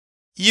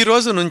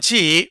ఈరోజు నుంచి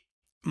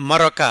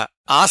మరొక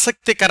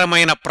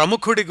ఆసక్తికరమైన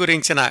ప్రముఖుడి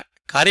గురించిన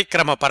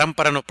కార్యక్రమ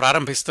పరంపరను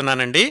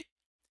ప్రారంభిస్తున్నానండి.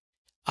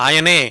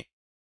 ఆయనే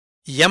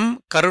ఎం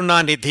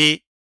కరుణానిధి,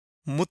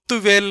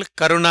 ముత్తువేల్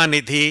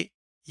కరుణానిధి,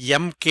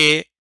 ఎంకే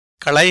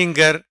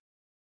కళైంగర్,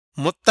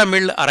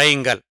 ముత్తమిళ్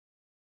అరైంగల్.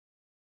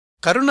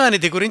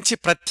 కరుణానిధి గురించి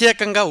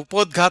ప్రత్యేకంగా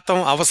ఉపోద్ఘాతం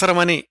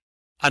అవసరమని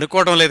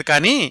అనుకోవడం లేదు,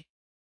 కానీ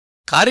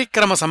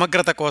కార్యక్రమ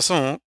సమగ్రత కోసం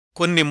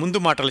కొన్ని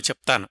ముందు మాటలు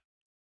చెప్తాను.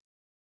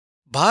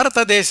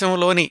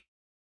 భారతదేశంలోని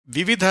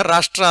వివిధ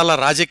రాష్ట్రాల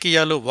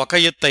రాజకీయాలు ఒక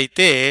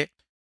ఎత్తైతే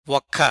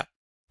ఒక్క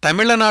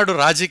తమిళనాడు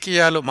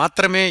రాజకీయాలు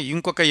మాత్రమే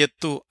ఇంకొక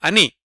ఎత్తు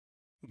అని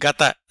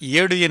గత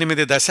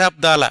 7-8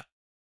 దశాబ్దాల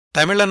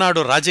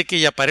తమిళనాడు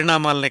రాజకీయ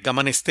పరిణామాల్ని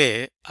గమనిస్తే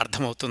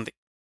అర్థమవుతుంది.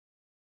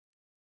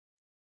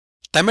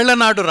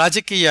 తమిళనాడు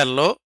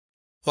రాజకీయాల్లో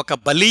ఒక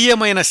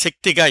బలీయమైన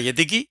శక్తిగా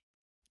ఎదిగి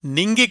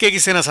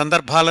నింగికెగిసిన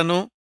సందర్భాలను,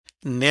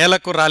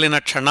 నేలకు రాలిన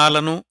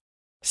క్షణాలను,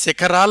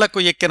 శిఖరాలకు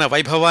ఎక్కిన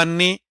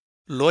వైభవాన్ని,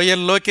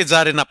 లోయల్లోకి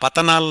జారిన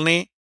పతనాల్ని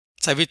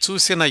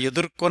చవిచూసిన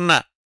ఎదుర్కొన్న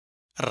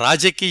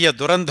రాజకీయ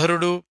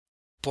దురంధరుడు,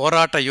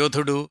 పోరాట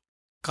యోధుడు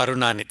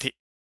కరుణానిధి.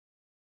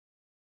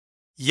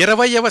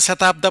 20వ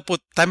శతాబ్దపు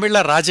తమిళ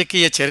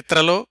రాజకీయ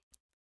చరిత్రలో,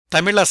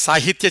 తమిళ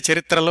సాహిత్య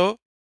చరిత్రలో,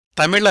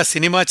 తమిళ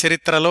సినిమా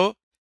చరిత్రలో,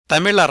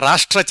 తమిళ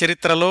రాష్ట్ర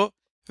చరిత్రలో,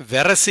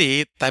 వెరసి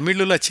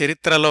తమిళుల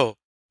చరిత్రలో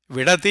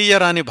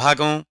విడదీయరాని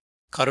భాగం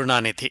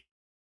కరుణానిధి.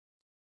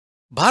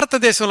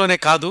 భారతదేశంలోనే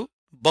కాదు,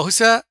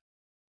 బహుశా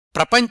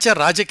ప్రపంచ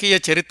రాజకీయ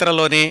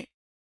చరిత్రలోనే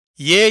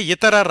ఏ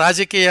ఇతర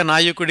రాజకీయ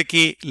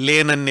నాయకుడికి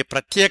లేనన్ని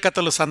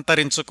ప్రత్యేకతలు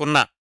సంతరించుకున్న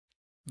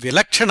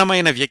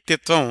విలక్షణమైన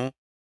వ్యక్తిత్వం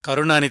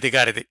కరుణానిధి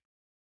గారిది.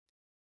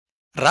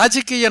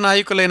 రాజకీయ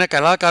నాయకులైన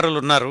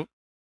కళాకారులున్నారు,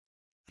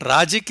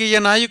 రాజకీయ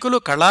నాయకులు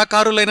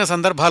కళాకారులైన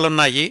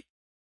సందర్భాలున్నాయి,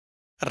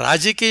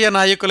 రాజకీయ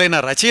నాయకులైన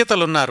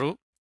రచయితలున్నారు,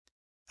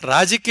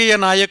 రాజకీయ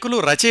నాయకులు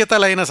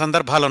రచయితలైన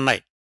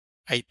సందర్భాలున్నాయి.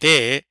 అయితే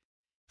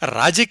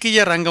రాజకీయ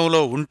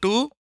రంగంలో ఉంటూ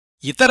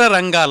ఇతర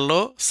రంగాల్లో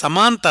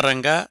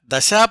సమాంతరంగా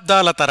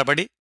దశాబ్దాల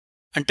తరబడి,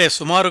 అంటే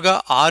సుమారుగా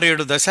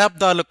 6-7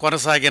 దశాబ్దాలు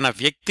కొనసాగిన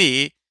వ్యక్తి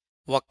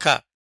ఒక్క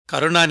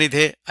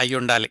కరుణానిధే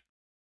అయ్యుండాలి.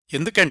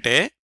 ఎందుకంటే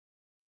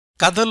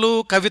కథలు,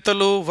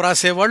 కవితలు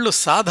వ్రాసేవాళ్లు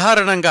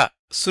సాధారణంగా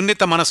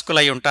సున్నిత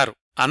మనస్కులై ఉంటారు.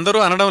 అందరూ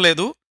అనడం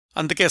లేదు,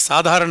 అందుకే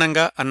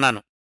సాధారణంగా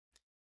అన్నాను.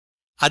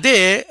 అదే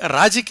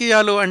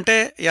రాజకీయాలు అంటే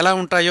ఎలా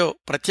ఉంటాయో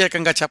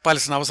ప్రత్యేకంగా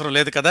చెప్పాల్సిన అవసరం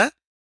లేదు కదా.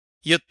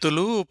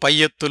 ఎత్తులు, పై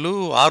ఎత్తులు,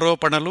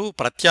 ఆరోపణలు,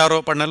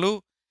 ప్రత్యారోపణలు,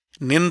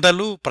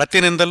 నిందలు,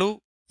 ప్రతినిందలు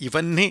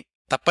ఇవన్నీ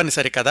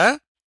తప్పనిసరి కదా.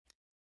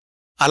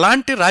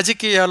 అలాంటి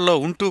రాజకీయాల్లో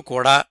ఉంటూ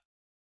కూడా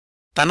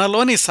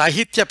తనలోని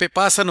సాహిత్య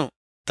పిపాసను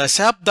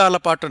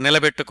దశాబ్దాలపాటు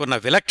నిలబెట్టుకున్న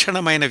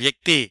విలక్షణమైన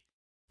వ్యక్తి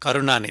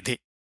కరుణానిధి.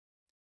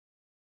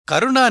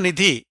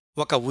 కరుణానిధి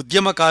ఒక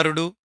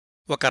ఉద్యమకారుడు,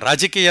 ఒక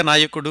రాజకీయ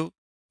నాయకుడు,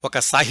 ఒక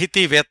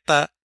సాహితీవేత్త,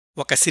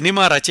 ఒక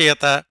సినిమా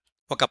రచయిత,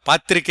 ఒక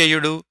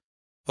పాత్రికేయుడు,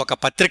 ఒక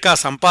పత్రికా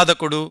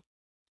సంపాదకుడు,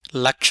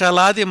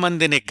 లక్షలాది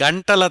మందిని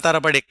గంటల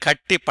తరబడి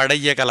కట్టి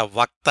పడయ్యగల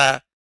వక్త,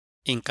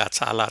 ఇంకా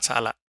చాలా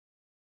చాలా.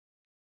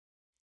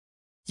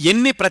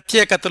 ఎన్ని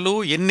ప్రత్యేకతలు,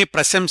 ఎన్ని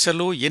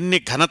ప్రశంసలు, ఎన్ని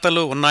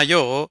ఘనతలు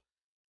ఉన్నాయో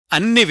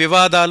అన్ని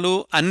వివాదాలు,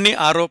 అన్ని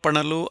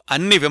ఆరోపణలు,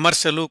 అన్ని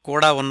విమర్శలు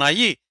కూడా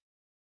ఉన్నాయి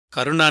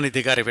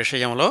కరుణానిధి గారి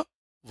విషయంలో.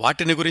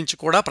 వాటిని గురించి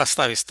కూడా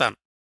ప్రస్తావిస్తాను.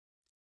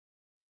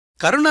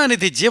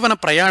 కరుణానిధి జీవన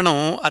ప్రయాణం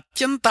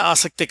అత్యంత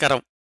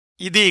ఆసక్తికరం.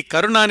 ఇది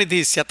కరుణానిధి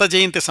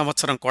శతజయంతి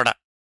సంవత్సరం కూడా.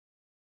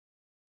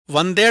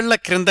 100 ఏళ్ల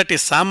క్రిందటి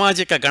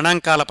సామాజిక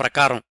గణాంకాల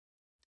ప్రకారం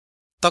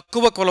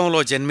తక్కువ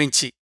కులంలో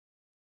జన్మించి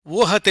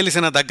ఊహ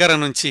తెలిసిన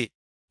దగ్గరనుంచి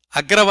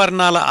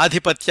అగ్రవర్ణాల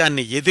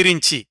ఆధిపత్యాన్ని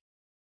ఎదిరించి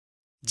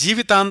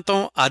జీవితాంతం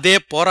అదే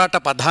పోరాట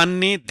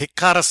పదాన్ని,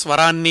 ధిక్కార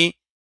స్వరాన్ని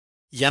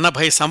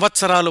 80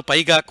 సంవత్సరాలు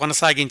పైగా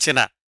కొనసాగించిన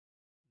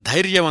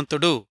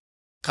ధైర్యవంతుడు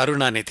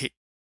కరుణానిధి.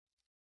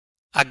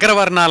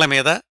 అగ్రవర్ణాల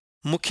మీద,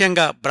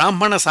 ముఖ్యంగా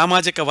బ్రాహ్మణ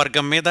సామాజిక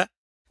వర్గం మీద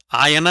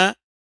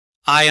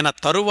ఆయన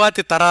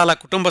తరువాతి తరాల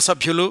కుటుంబ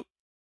సభ్యులు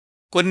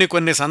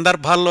కొన్ని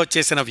సందర్భాల్లో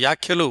చేసిన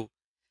వ్యాఖ్యలు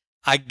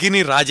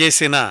అగ్గిని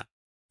రాజేసిన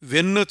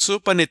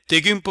వెన్నుచూపని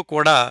తెగింపు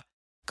కూడా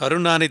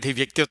కరుణానిధి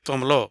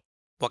వ్యక్తిత్వంలో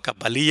ఒక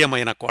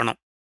బలీయమైన కోణం.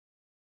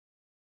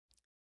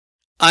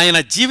 ఆయన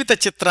జీవిత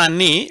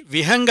చిత్రాన్ని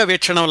విహంగ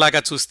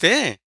వీక్షణంలాగా చూస్తే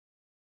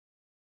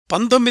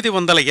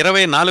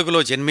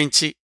 1924లో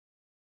జన్మించి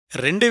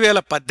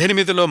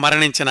 2018లో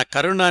మరణించిన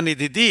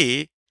కరుణానిధిది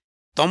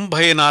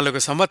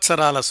 94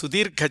 సంవత్సరాల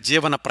సుదీర్ఘ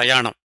జీవన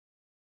ప్రయాణం.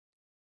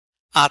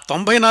 ఆ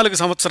 94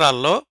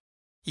 సంవత్సరాల్లో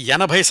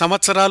 80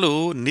 సంవత్సరాలు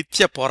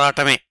నిత్య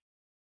పోరాటమే.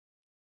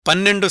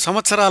 12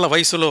 సంవత్సరాల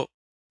వయసులో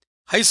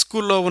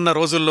హైస్కూల్లో ఉన్న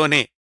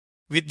రోజుల్లోనే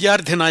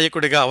విద్యార్థి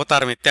నాయకుడిగా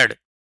అవతారమెత్తాడు.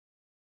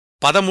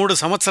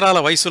 13 సంవత్సరాల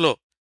వయసులో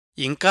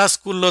ఇంకా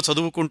స్కూల్లో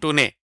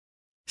చదువుకుంటూనే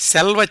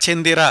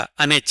సెల్వచెందిర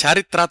అనే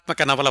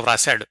చారిత్రాత్మక నవల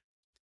వ్రాశాడు.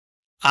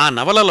 ఆ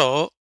నవలలో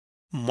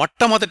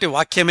మొట్టమొదటి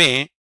వాక్యమే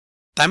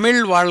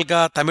తమిళ్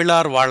వాళ్గా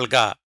తమిళార్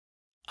వాళ్గా.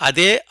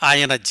 అదే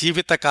ఆయన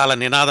జీవితకాల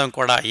నినాదం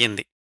కూడా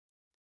అయింది.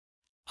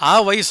 ఆ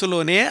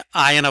వయసులోనే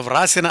ఆయన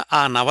వ్రాసిన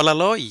ఆ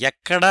నవలలో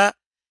ఎక్కడా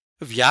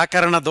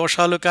వ్యాకరణ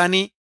దోషాలు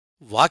కాని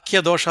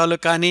వాక్యదోషాలు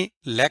కాని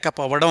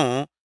లేకపోవడం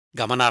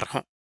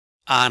గమనార్హం.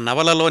 ఆ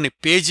నవలలోని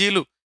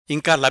పేజీలు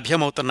ఇంకా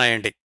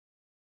లభ్యమవుతున్నాయండి.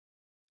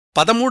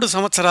 13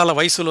 సంవత్సరాల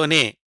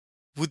వయసులోనే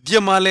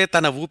ఉద్యమాలే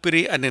తన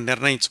ఊపిరి అని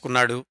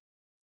నిర్ణయించుకున్నాడు.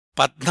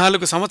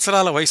 14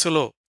 సంవత్సరాల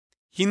వయసులో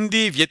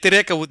హిందీ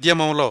వ్యతిరేక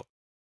ఉద్యమంలో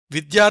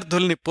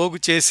విద్యార్థుల్ని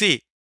పోగుచేసి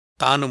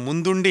తాను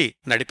ముందుండి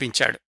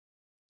నడిపించాడు.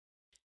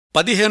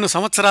 15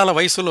 సంవత్సరాల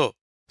వయసులో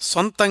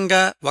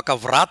సొంతంగా ఒక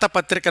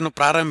వ్రాతపత్రికను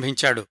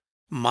ప్రారంభించాడు,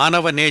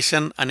 మానవ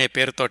నేషన్ అనే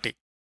పేరుతోటి.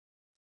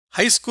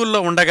 హైస్కూల్లో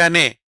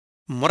ఉండగానే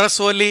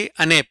మురసోలి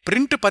అనే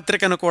ప్రింట్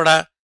పత్రికను కూడా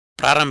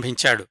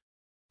ప్రారంభించాడు.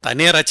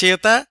 తనే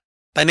రచయిత,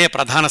 తనే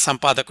ప్రధాన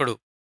సంపాదకుడు.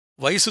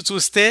 వయసు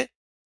చూస్తే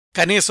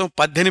కనీసం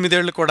 18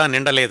 ఏళ్లు కూడా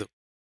నిండలేదు.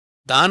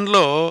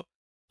 దాన్లో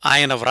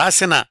ఆయన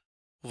వ్రాసిన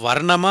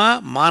వర్ణమా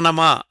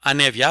మానమా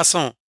అనే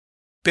వ్యాసం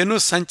పెను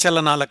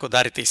సంచలనాలకు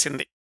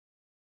దారితీసింది.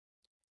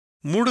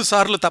 3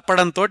 సార్లు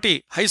తప్పడంతోటి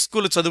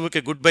హైస్కూలు చదువుకి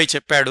గుడ్ బై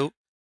చెప్పాడు.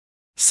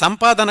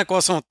 సంపాదన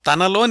కోసం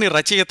తనలోని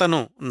రచయితను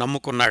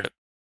నమ్ముకున్నాడు.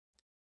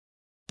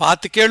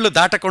 25 ఏళ్లు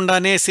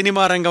దాటకుండానే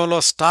సినిమా రంగంలో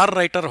స్టార్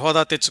రైటర్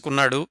హోదా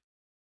తెచ్చుకున్నాడు.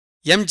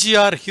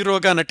 ఎంజీఆర్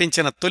హీరోగా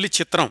నటించిన తొలి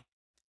చిత్రం,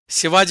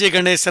 శివాజీ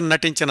గణేశన్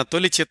నటించిన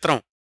తొలి చిత్రం,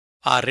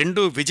 ఆ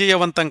రెండూ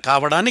విజయవంతం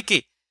కావడానికి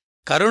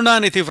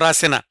కరుణానిధి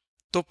వ్రాసిన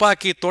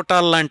తుపాకీ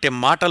తోటాల్లాంటి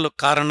మాటలు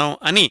కారణం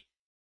అని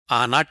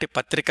ఆనాటి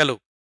పత్రికలు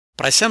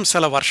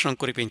ప్రశంసల వర్షం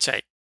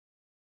కురిపించాయి.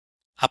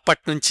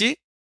 అప్పట్నుంచి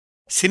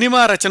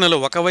సినిమా రచనలు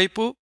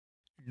ఒకవైపు,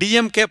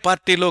 డిఎంకే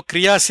పార్టీలో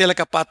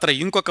క్రియాశీలక పాత్ర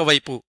ఇంకొక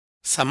వైపు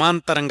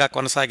సమాంతరంగా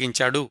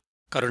కొనసాగించాడు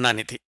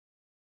కరుణానిధి.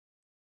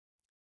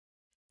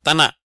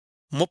 తన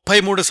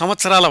 33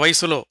 సంవత్సరాల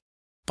వయసులో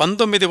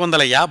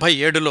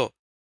 1957లో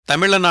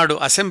తమిళనాడు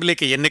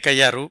అసెంబ్లీకి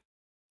ఎన్నికయ్యారు.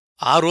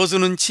 ఆ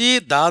రోజునుంచి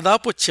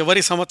దాదాపు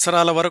చివరి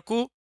సంవత్సరాల వరకు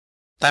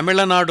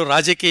తమిళనాడు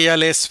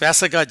రాజకీయాలే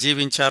శ్వాసగా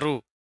జీవించారు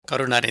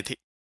కరుణానిధి.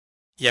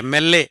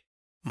 ఎమ్మెల్యే,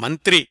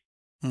 మంత్రి,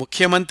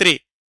 ముఖ్యమంత్రి,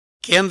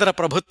 కేంద్ర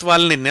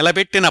ప్రభుత్వాల్ని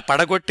నిలబెట్టిన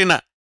పడగొట్టిన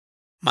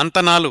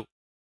మంతనాలు,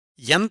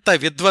 ఎంత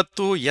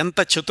విద్వత్తు, ఎంత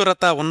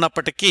చతురత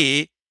ఉన్నప్పటికీ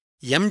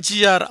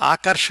ఎంజీఆర్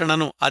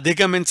ఆకర్షణను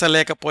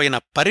అధిగమించలేకపోయిన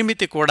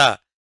పరిమితి కూడా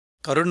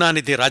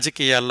కరుణానిధి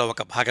రాజకీయాల్లో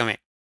ఒక భాగమే.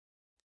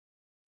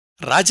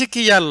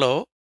 రాజకీయాల్లో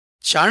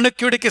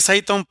చాణక్యుడికి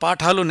సైతం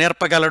పాఠాలు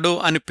నేర్పగలడు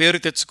అని పేరు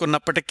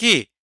తెచ్చుకున్నప్పటికీ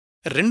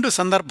 2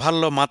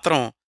 సందర్భాల్లో మాత్రం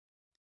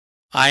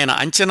ఆయన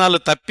అంచనాలు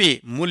తప్పి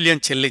మూల్యం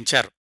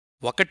చెల్లించారు.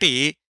 ఒకటి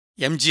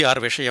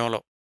ఎంజీఆర్ విషయంలో.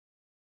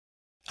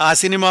 ఆ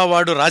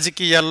సినిమావాడు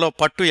రాజకీయాల్లో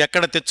పట్టు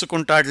ఎక్కడ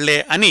తెచ్చుకుంటాడ్లే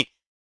అని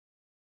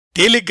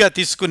తేలిగ్గా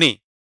తీసుకుని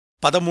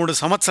 13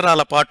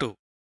 సంవత్సరాల పాటు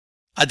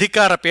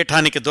అధికార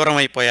పీఠానికి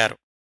దూరమైపోయారు.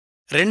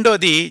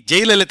 రెండోది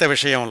జయలలిత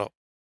విషయంలో.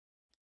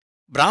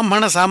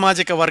 బ్రాహ్మణ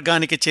సామాజిక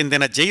వర్గానికి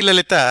చెందిన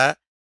జయలలిత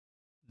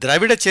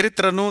ద్రవిడ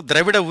చరిత్రను,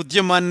 ద్రవిడ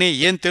ఉద్యమాన్ని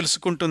ఏం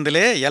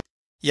తెలుసుకుంటుందిలే,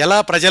 ఎలా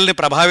ప్రజల్ని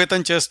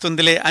ప్రభావితం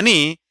చేస్తుందిలే అని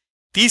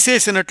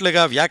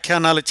తీసేసినట్లుగా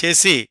వ్యాఖ్యానాలు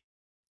చేసి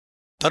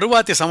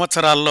తరువాతి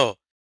సంవత్సరాల్లో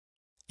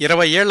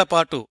 20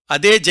 ఏళ్లపాటు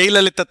అదే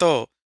జయలలితతో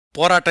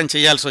పోరాటం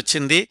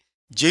చెయ్యాల్సొచ్చింది.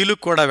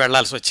 జైలుకు కూడా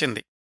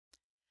వెళ్లాల్సొచ్చింది.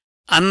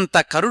 అంత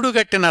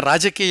కరుడుగట్టిన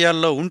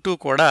రాజకీయాల్లో ఉంటూ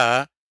కూడా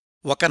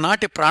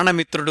ఒకనాటి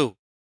ప్రాణమిత్రుడు,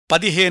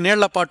 15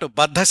 ఏళ్లపాటు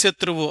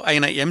బద్ధశత్రువు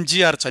అయిన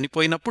ఎంజీఆర్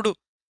చనిపోయినప్పుడు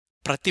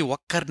ప్రతి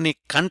ఒక్కర్నీ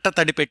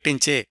కంటతడి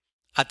పెట్టించే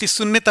అతి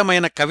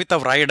సున్నితమైన కవిత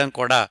వ్రాయడం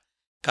కూడా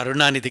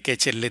కరుణానిధికే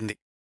చెల్లింది.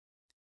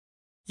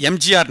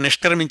 ఎంజీఆర్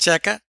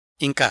నిష్క్రమించాక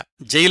ఇంకా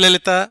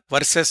జయలలిత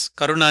వర్సెస్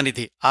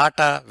కరుణానిధి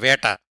ఆట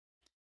వేట.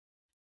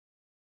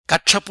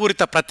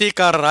 కక్షపూరిత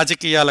ప్రతీకార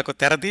రాజకీయాలకు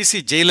తెరదీసి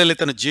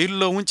జయలలితను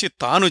జైలులో ఉంచి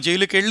తాను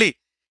జైలుకెళ్లి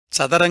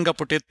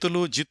చదరంగపు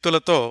టెత్తులు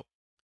జిత్తులతో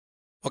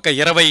ఒక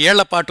 20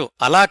 ఏళ్లపాటు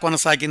అలా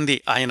కొనసాగింది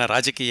ఆయన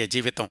రాజకీయ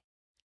జీవితం.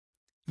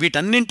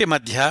 వీటన్నింటి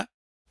మధ్య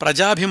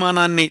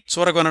ప్రజాభిమానాన్ని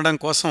చూరగొనడం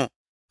కోసం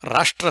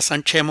రాష్ట్ర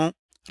సంక్షేమం,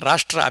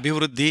 రాష్ట్ర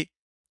అభివృద్ధి,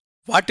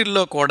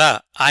 వాటిల్లో కూడా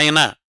ఆయన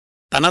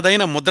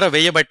తనదైన ముద్ర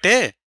వేయబట్టే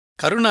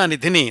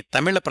కరుణానిధిని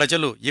తమిళ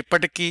ప్రజలు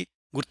ఇప్పటికీ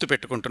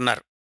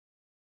గుర్తుపెట్టుకుంటున్నారు.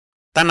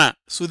 తన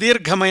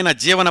సుదీర్ఘమైన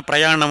జీవన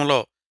ప్రయాణంలో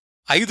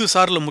 5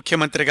 సార్లు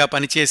ముఖ్యమంత్రిగా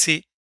పనిచేసి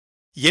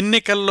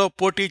ఎన్నికల్లో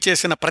పోటీ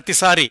చేసిన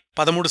ప్రతిసారి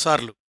 13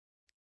 సార్లు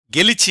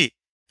గెలిచి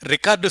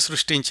రికార్డు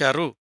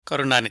సృష్టించారు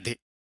కరుణానిధి.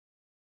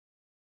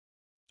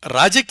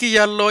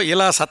 రాజకీయాల్లో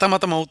ఇలా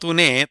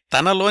సతమతమవుతూనే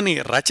తనలోని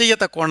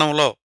రచయిత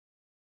కోణంలో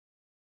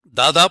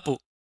దాదాపు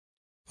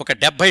ఒక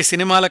 70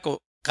 సినిమాలకు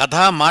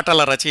కథా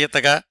మాటల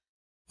రచయితగా,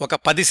 ఒక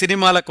 10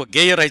 సినిమాలకు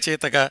గేయ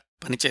రచయితగా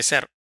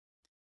పనిచేశారు.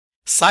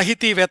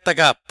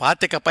 సాహితీవేత్తగా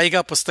 25 పైగా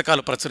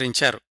పుస్తకాలు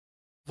ప్రచురించారు.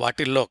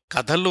 వాటిల్లో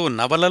కథలు,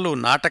 నవలలు,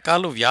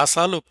 నాటకాలు,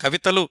 వ్యాసాలు,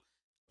 కవితలు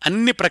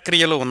అన్ని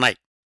ప్రక్రియలు ఉన్నాయి.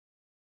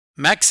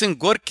 మ్యాక్సిమ్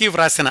గోర్కీ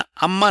వ్రాసిన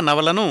అమ్మ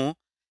నవలను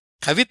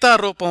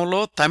కవితారూపంలో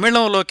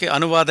తమిళంలోకి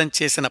అనువాదం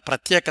చేసిన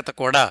ప్రత్యేకత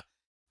కూడా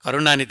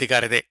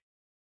కరుణానిధిగారిదే.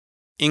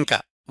 ఇంకా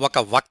ఒక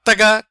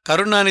వక్తగా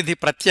కరుణానిధి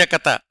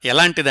ప్రత్యేకత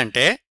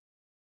ఎలాంటిదంటే,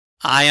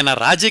 ఆయన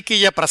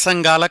రాజకీయ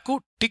ప్రసంగాలకు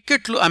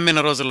టిక్కెట్లు అమ్మిన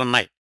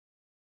రోజులున్నాయి.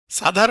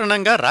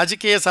 సాధారణంగా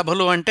రాజకీయ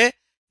సభలు అంటే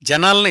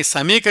జనాల్ని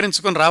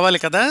సమీకరించుకుని రావాలి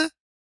కదా.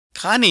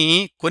 కాని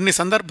కొన్ని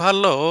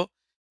సందర్భాల్లో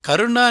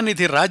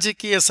కరుణానిధి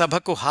రాజకీయ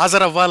సభకు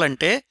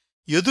హాజరవ్వాలంటే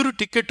ఎదురు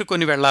టిక్కెట్టు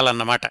కొని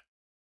వెళ్లాలన్నమాట.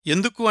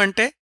 ఎందుకు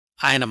అంటే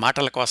ఆయన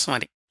మాటల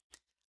కోసమని.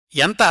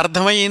 ఎంత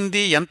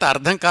అర్థమయ్యింది, ఎంత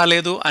అర్థం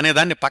కాలేదు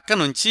అనేదాన్ని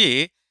పక్కనుంచి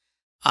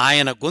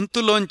ఆయన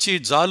గొంతులోంచి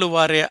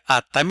జాలువారే ఆ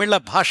తమిళ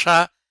భాషా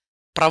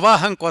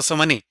ప్రవాహం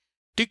కోసమని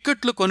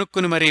టిక్కెట్లు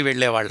కొనుక్కుని మరీ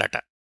వెళ్లేవాళ్లట.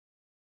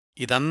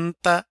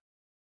 ఇదంతా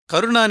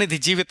కరుణానిధి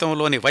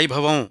జీవితంలోని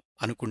వైభవం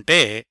అనుకుంటే,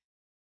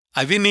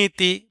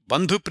 అవినీతి,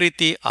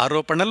 బంధుప్రీతి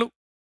ఆరోపణలు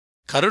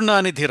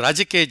కరుణానిధి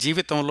రాజకీయ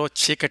జీవితంలో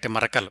చీకటి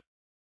మరకలు.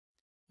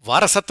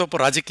 వారసత్వపు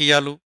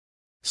రాజకీయాలు,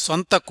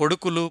 సొంత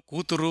కొడుకులు,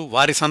 కూతురు,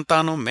 వారి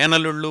సంతానం,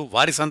 మేనలుళ్ళు,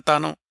 వారి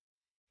సంతానం,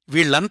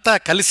 వీళ్లంతా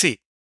కలిసి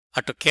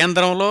అటు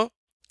కేంద్రంలో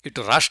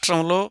ఇటు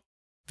రాష్ట్రంలో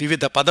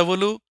వివిధ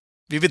పదవులు,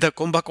 వివిధ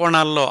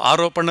కుంభకోణాల్లో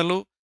ఆరోపణలు,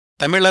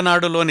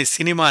 తమిళనాడులోని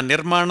సినిమా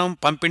నిర్మాణం,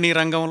 పంపిణీ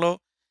రంగంలో,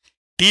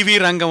 టీవీ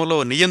రంగంలో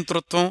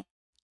నియంతృత్వం,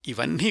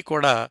 ఇవన్నీ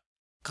కూడా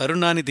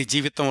కరుణానిధి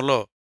జీవితంలో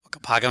ఒక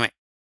భాగమే.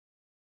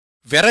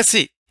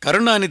 వెరసి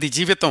కరుణానిధి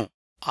జీవితం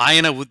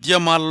ఆయన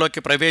ఉద్యమాల్లోకి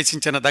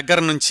ప్రవేశించిన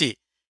దగ్గరనుంచి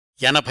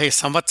 80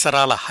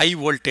 సంవత్సరాల హై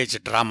వోల్టేజ్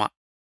డ్రామా.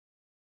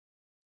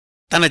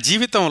 తన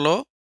జీవితంలో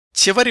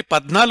చివరి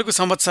 14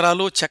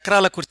 సంవత్సరాలు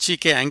చక్రాల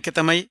కుర్చీకే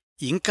అంకితమై,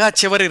 ఇంకా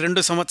చివరి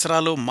 2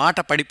 సంవత్సరాలు మాట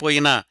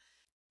పడిపోయినా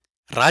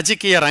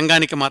రాజకీయ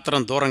రంగానికి మాత్రం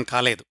దూరం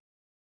కాలేదు.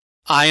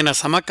 ఆయన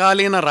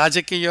సమకాలీన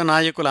రాజకీయ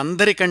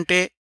నాయకులందరికంటే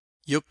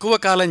ఎక్కువ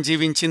కాలం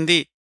జీవించింది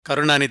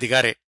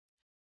కరుణానిధిగారే.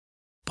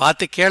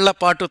 25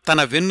 ఏళ్లపాటు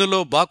తన వెన్నులో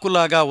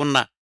బాకులాగా ఉన్న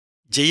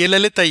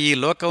జయలలిత ఈ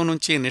లోకం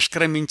నుంచి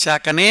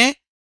నిష్క్రమించాకనే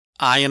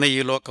ఆయన ఈ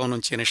లోకం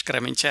నుంచి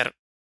నిష్క్రమించారు.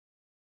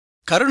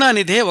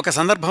 కరుణానిధే ఒక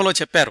సందర్భంలో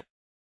చెప్పారు,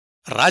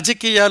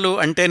 రాజకీయాలు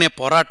అంటేనే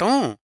పోరాటం,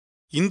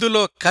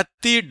 ఇందులో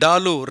కత్తి,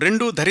 డాలు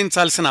రెండూ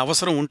ధరించాల్సిన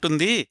అవసరం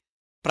ఉంటుంది.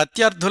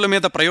 ప్రత్యర్థుల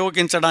మీద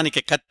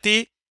ప్రయోగించడానికి కత్తి,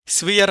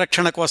 స్వీయ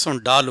రక్షణ కోసం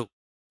డాలు.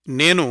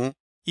 నేను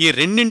ఈ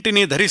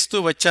రెండింటినీ ధరిస్తూ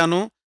వచ్చాను,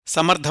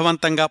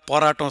 సమర్థవంతంగా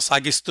పోరాటం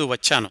సాగిస్తూ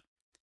వచ్చాను.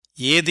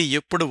 ఏది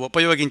ఎప్పుడు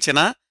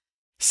ఉపయోగించినా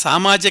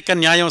సామాజిక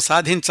న్యాయం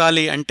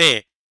సాధించాలి అంటే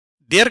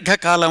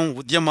దీర్ఘకాలం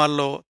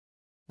ఉద్యమాల్లో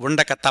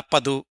ఉండక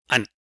తప్పదు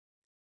అని.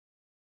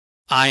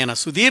 ఆయన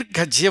సుదీర్ఘ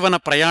జీవన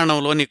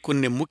ప్రయాణంలోని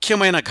కొన్ని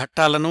ముఖ్యమైన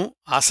ఘట్టాలను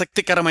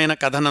ఆసక్తికరమైన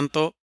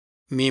కథనంతో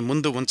మీ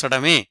ముందు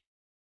ఉంచడమే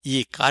ఈ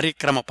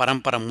కార్యక్రమ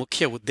పరంపర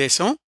ముఖ్య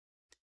ఉద్దేశం.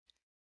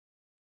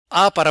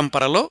 ఆ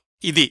పరంపరలో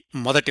ఇది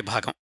మొదటి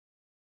భాగం.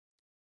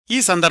 ఈ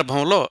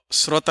సందర్భంలో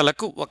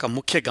శ్రోతలకు ఒక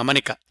ముఖ్య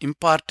గమనిక,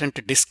 ఇంపార్టెంట్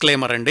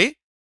డిస్క్లైమర్ అండి.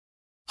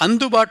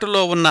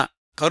 అందుబాటులో ఉన్న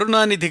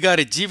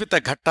కరుణానిధిగారి జీవిత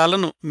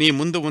ఘట్టాలను మీ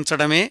ముందు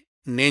ఉంచడమే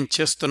నేను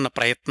చేస్తున్న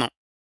ప్రయత్నం.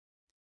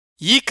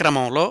 ఈ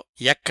క్రమంలో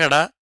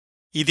ఎక్కడా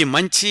ఇది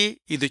మంచి,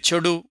 ఇది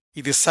చెడు,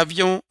 ఇది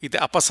సవ్యం, ఇది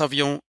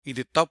అపసవ్యం,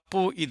 ఇది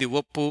తప్పు, ఇది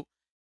ఒప్పు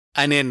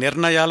అనే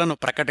నిర్ణయాలను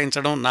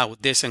ప్రకటించడం నా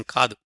ఉద్దేశం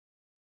కాదు.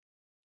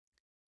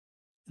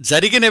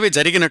 జరిగినవి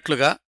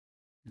జరిగినట్లుగా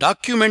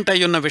డాక్యుమెంట్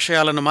అయ్యున్న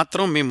విషయాలను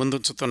మాత్రం మీ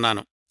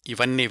ముందుంచుతున్నాను.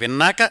 ఇవన్నీ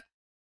విన్నాక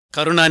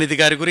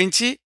కరుణానిధిగారి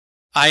గురించి,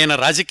 ఆయన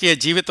రాజకీయ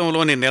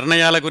జీవితంలోని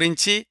నిర్ణయాల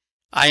గురించి,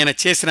 ఆయన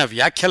చేసిన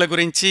వ్యాఖ్యల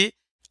గురించి,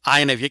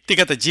 ఆయన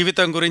వ్యక్తిగత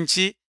జీవితం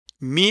గురించి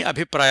మీ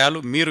అభిప్రాయాలు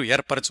మీరు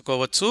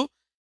ఏర్పరచుకోవచ్చు.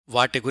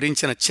 వాటి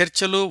గురించిన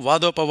చర్చలు,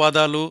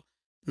 వాదోపవాదాలు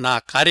నా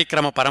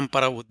కార్యక్రమ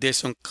పరంపర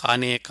ఉద్దేశం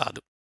కానే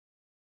కాదు.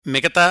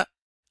 మిగతా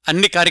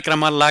అన్ని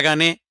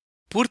కార్యక్రమాల్లాగానే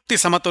పూర్తి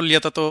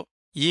సమతుల్యతతో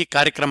ఈ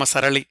కార్యక్రమ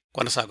సరళి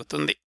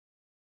కొనసాగుతుంది.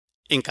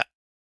 ఇంకా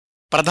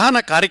ప్రధాన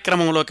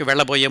కార్యక్రమంలోకి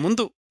వెళ్లబోయే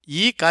ముందు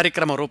ఈ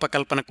కార్యక్రమ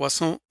రూపకల్పన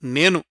కోసం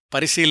నేను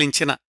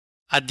పరిశీలించిన,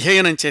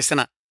 అధ్యయనం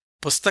చేసిన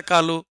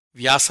పుస్తకాలు,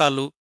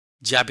 వ్యాసాలు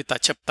జాబితా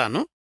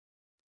చెప్తాను.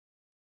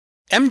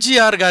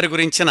 ఎంజీఆర్ గారి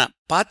గురించిన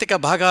 25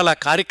 భాగాల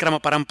కార్యక్రమ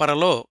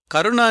పరంపరలో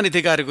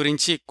కరుణానిధి గారి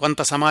గురించి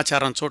కొంత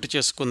సమాచారం చోటు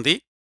చేసుకుంది.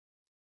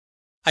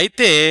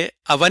 అయితే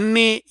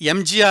అవన్నీ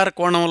ఎంజీఆర్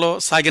కోణంలో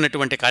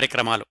సాగినటువంటి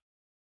కార్యక్రమాలు.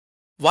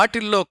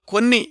 వాటిల్లో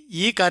కొన్ని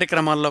ఈ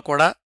కార్యక్రమాల్లో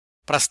కూడా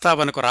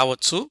ప్రస్తావనకు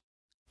రావచ్చు.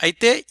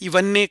 అయితే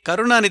ఇవన్నీ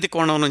కరుణానిధి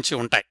కోణం నుంచి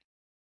ఉంటాయి.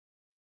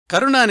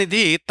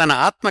 కరుణానిధి తన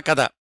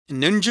ఆత్మకథ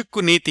నెంజుక్కు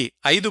నీతి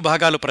 5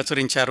 భాగాలు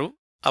ప్రచురించారు.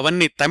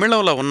 అవన్నీ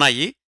తమిళంలో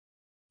ఉన్నాయి.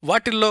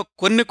 వాటిల్లో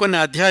కొన్ని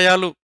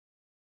అధ్యాయాలు,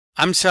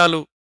 అంశాలు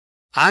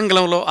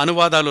ఆంగ్లంలో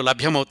అనువాదాలు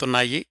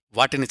లభ్యమవుతున్నాయి.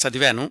 వాటిని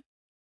చదివాను.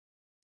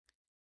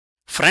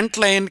 Front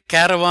line,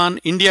 caravan,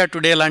 India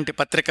today లాంటి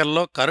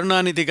పత్రికల్లో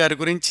కరుణానిధి గారి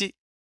గురించి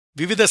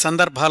వివిధ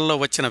సందర్భాల్లో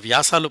వచ్చిన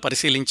వ్యాసాలు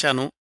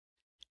పరిశీలించాను.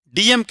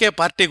 డిఎంకే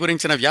పార్టీ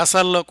గురించిన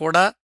వ్యాసాల్లో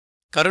కూడా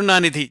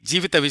కరుణానిధి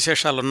జీవిత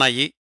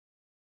విశేషాలున్నాయి.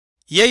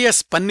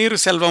 ఏఎస్ పన్నీరు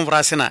సెల్వం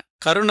వ్రాసిన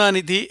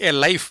కరుణానిధి ఏ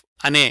లైఫ్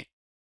అనే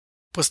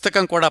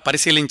పుస్తకం కూడా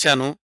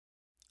పరిశీలించాను.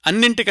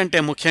 అన్నింటికంటే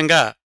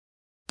ముఖ్యంగా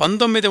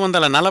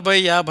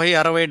 1940, 50,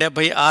 60,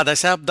 70 ఆ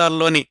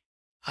దశాబ్దాల్లోని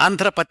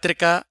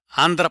ఆంధ్రపత్రిక,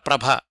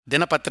 ఆంధ్రప్రభ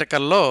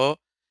దినపత్రికల్లో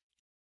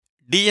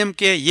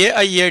డిఎంకే,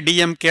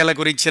 ఏఐఏడిఎంకేల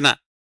గురించిన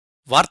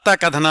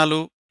వార్తాకథనాలు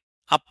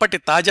అప్పటి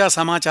తాజా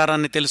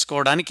సమాచారాన్ని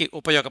తెలుసుకోవడానికి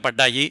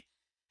ఉపయోగపడ్డాయి.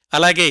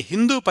 అలాగే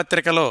హిందూ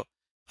పత్రికలో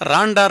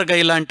రాండార్గై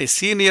లాంటి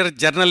సీనియర్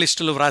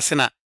జర్నలిస్టులు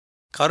వ్రాసిన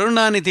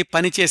కరుణానిధి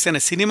పనిచేసిన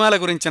సినిమాల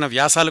గురించిన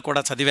వ్యాసాలు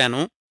కూడా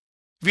చదివాను.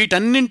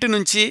 వీటన్నింటి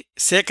నుంచి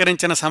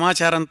సేకరించిన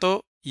సమాచారంతో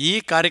ఈ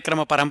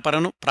కార్యక్రమ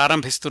పరంపరను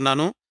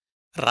ప్రారంభిస్తున్నాను.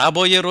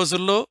 రాబోయే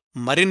రోజుల్లో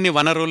మరిన్ని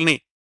వనరుల్ని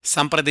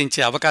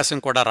సంప్రదించే అవకాశం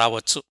కూడా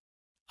రావచ్చు.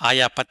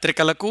 ఆయా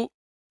పత్రికలకు,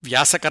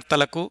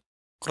 వ్యాసకర్తలకు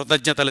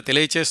కృతజ్ఞతలు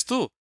తెలియచేస్తూ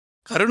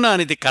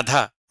కరుణానిధి కథ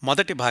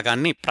మొదటి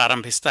భాగాన్ని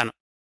ప్రారంభిస్తాను.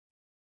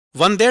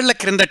 100 ఏళ్ల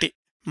క్రిందటి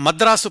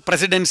మద్రాసు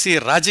ప్రెసిడెన్సీ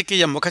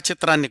రాజకీయ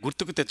ముఖచిత్రాన్ని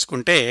గుర్తుకు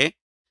తెచ్చుకుంటే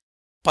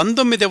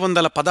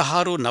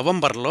 1916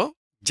 నవంబర్లో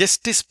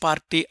జస్టిస్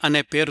పార్టీ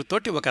అనే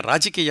పేరుతోటి ఒక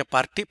రాజకీయ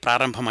పార్టీ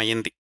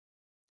ప్రారంభమయ్యింది.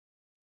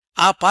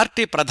 ఆ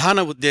పార్టీ ప్రధాన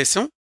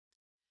ఉద్దేశం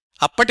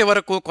అప్పటి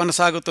వరకు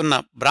కొనసాగుతున్న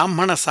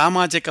బ్రాహ్మణ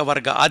సామాజిక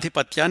వర్గ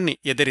ఆధిపత్యాన్ని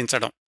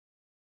ఎదిరించడం.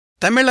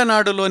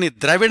 తమిళనాడులోని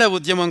ద్రవిడ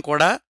ఉద్యమం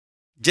కూడా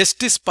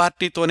జస్టిస్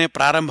పార్టీతోనే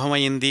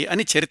ప్రారంభమైంది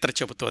అని చరిత్ర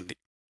చెబుతోంది.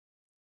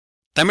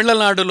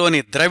 తమిళనాడులోని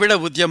ద్రవిడ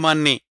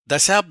ఉద్యమాన్ని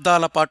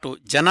దశాబ్దాలపాటు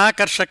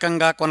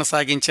జనాకర్షకంగా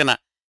కొనసాగించిన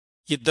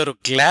 2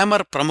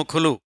 గ్లామర్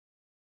ప్రముఖులు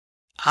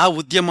ఆ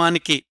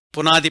ఉద్యమానికి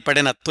పునాది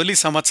పడిన తొలి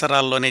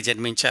సంవత్సరాల్లోనే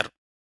జన్మించారు.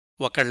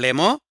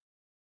 ఒకళ్ళేమో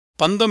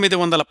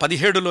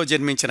 1917లో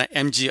జన్మించిన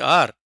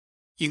ఎంజీఆర్,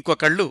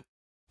 ఇంకొకళ్ళు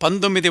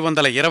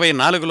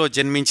 1924లో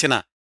జన్మించిన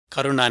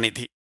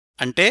కరుణానిధి.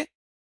 అంటే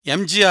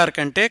ఎంజీఆర్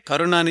కంటే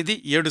కరుణానిధి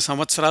 7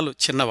 సంవత్సరాలు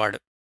చిన్నవాడు.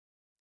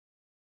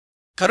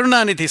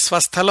 కరుణానిధి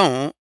స్వస్థలం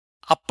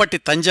అప్పటి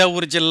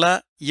తంజావూరు జిల్లా,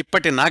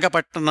 ఇప్పటి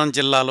నాగపట్నం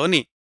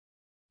జిల్లాలోని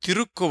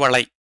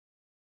తిరుక్కువళై,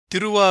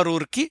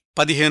 తిరువారూర్కి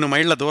 15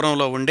 మైళ్ల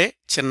దూరంలో ఉండే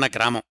చిన్న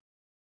గ్రామం.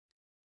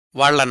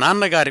 వాళ్ల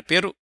నాన్నగారి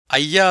పేరు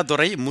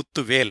అయ్యాదురై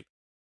ముత్తువేల్,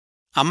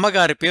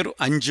 అమ్మగారి పేరు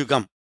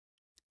అంజుగం.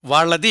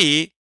 వాళ్లది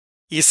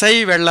ఇసై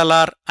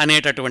వెళ్లలార్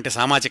అనేటటువంటి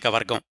సామాజిక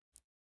వర్గం.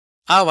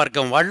 ఆ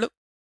వర్గం వాళ్లు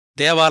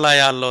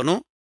దేవాలయాల్లోనూ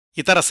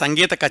ఇతర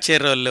సంగీత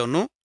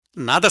కచేరీల్లోనూ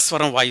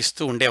నాదస్వరం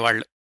వాయిస్తూ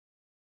ఉండేవాళ్లు.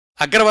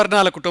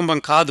 అగ్రవర్ణాల కుటుంబం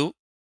కాదు.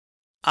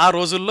 ఆ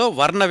రోజుల్లో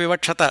వర్ణ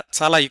వివక్షత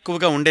చాలా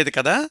ఎక్కువగా ఉండేది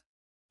కదా.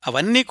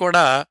 అవన్నీ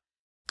కూడా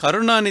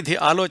కరుణానిధి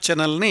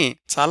ఆలోచనల్ని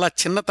చాలా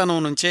చిన్నతనం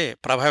నుంచే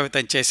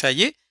ప్రభావితం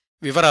చేశాయి.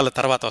 వివరాలు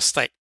తర్వాత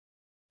వస్తాయి.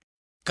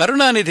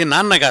 కరుణానిధి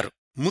నాన్నగారు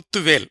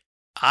ముత్తువేల్,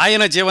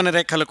 ఆయన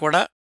జీవనరేఖలు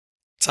కూడా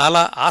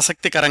చాలా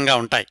ఆసక్తికరంగా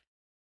ఉంటాయి.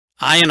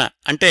 ఆయన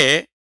అంటే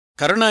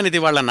కరుణానిధి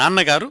వాళ్ల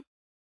నాన్నగారు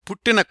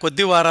పుట్టిన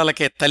కొద్ది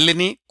వారాలకే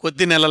తల్లిని,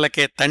 కొద్ది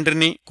నెలలకే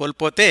తండ్రిని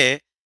కోల్పోతే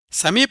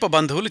సమీప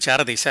బంధువులు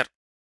చేరదీశారు.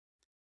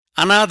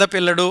 అనాథ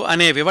పిల్లడు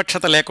అనే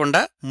వివక్షత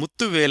లేకుండా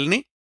ముత్తువేల్ని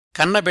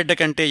కన్నబిడ్డ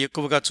కంటే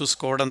ఎక్కువగా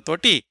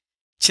చూసుకోవడంతోటి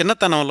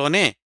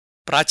చిన్నతనంలోనే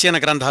ప్రాచీన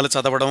గ్రంథాలు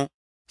చదవడం,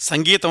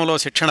 సంగీతంలో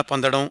శిక్షణ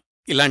పొందడం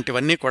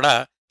ఇలాంటివన్నీ కూడా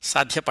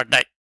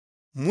సాధ్యపడ్డాయి.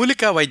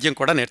 మూలికా వైద్యం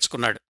కూడా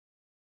నేర్చుకున్నాడు.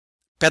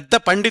 పెద్ద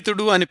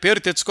పండితుడు అని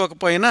పేరు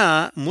తెచ్చుకోకపోయినా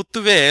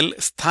ముత్తువేల్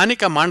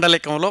స్థానిక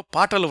మాండలికంలో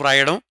పాటలు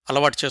వ్రాయడం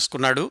అలవాటు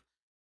చేసుకున్నాడు.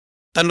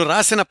 తను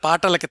రాసిన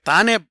పాటలకి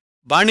తానే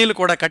బాణీలు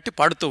కూడా కట్టి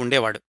పాడుతూ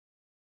ఉండేవాడు.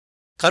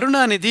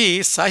 కరుణానిధి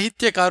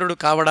సాహిత్యకారుడు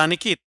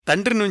కావడానికి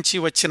తండ్రి నుంచి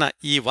వచ్చిన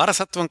ఈ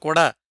వారసత్వం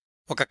కూడా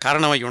ఒక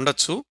కారణమై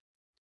ఉండొచ్చు.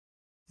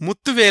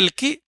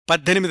 ముత్తువేల్కి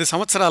 18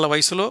 సంవత్సరాల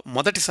వయసులో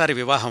మొదటిసారి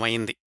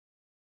వివాహమైంది.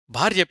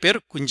 భార్య పేరు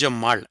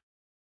కుంజమ్మాళ్.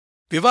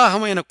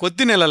 వివాహమైన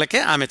కొద్ది నెలలకే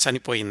ఆమె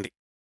చనిపోయింది.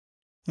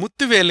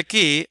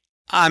 ముత్తువేలుకి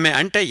ఆమె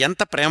అంటే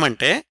ఎంత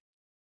ప్రేమంటే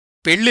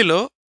పెళ్లిలో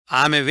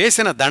ఆమె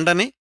వేసిన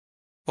దండని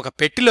ఒక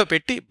పెట్టెలో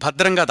పెట్టి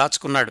భద్రంగా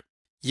దాచుకున్నాడు.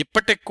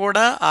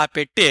 ఇప్పటిక్కూడా ఆ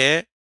పెట్టె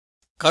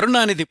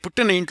కరుణానిధి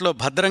పుట్టిన ఇంట్లో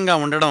భద్రంగా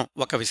ఉండడం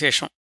ఒక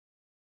విశేషం.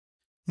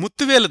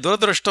 ముత్తువేలు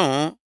దురదృష్టం,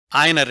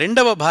 ఆయన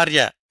 2వ భార్య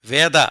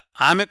వేద,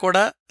 ఆమె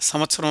కూడా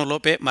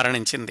సంవత్సరంలోపే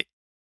మరణించింది.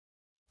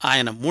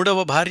 ఆయన 3వ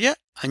భార్య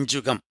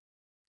అంజుగం.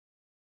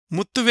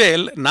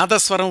 ముత్తువేల్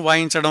నాదస్వరం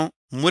వాయించడం,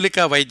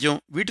 మూలికా వైద్యం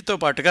వీటితో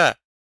పాటుగా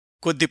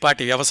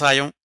కొద్దిపాటి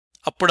వ్యవసాయం,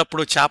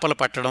 అప్పుడప్పుడు చేపలు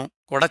పట్టడం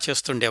కూడా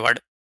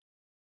చేస్తుండేవాడు.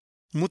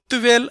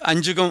 ముత్తువేల్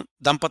అంజుగం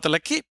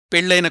దంపతులకి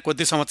పెళ్లైన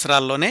కొద్ది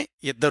సంవత్సరాల్లోనే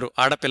 2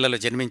 ఆడపిల్లలు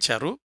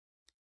జన్మించారు.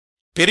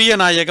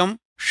 పెరియనాయగం,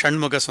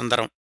 షణ్ముగ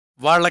సుందరం.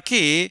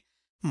 వాళ్లకి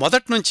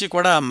మొదట్నుంచి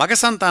కూడా మగ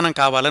సంతానం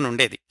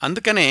కావాలనుండేది.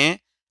 అందుకనే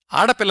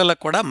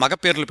ఆడపిల్లలకు కూడా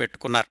మగపేర్లు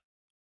పెట్టుకున్నారు.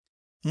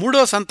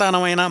 3వ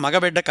సంతానమైన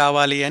మగబిడ్డ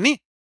కావాలి అని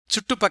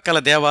చుట్టుపక్కల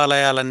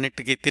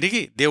దేవాలయాలన్నిటికీ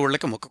తిరిగి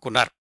దేవుళ్లకి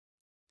మొక్కుకున్నారు.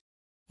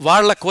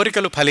 వాళ్ల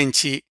కోరికలు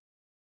ఫలించి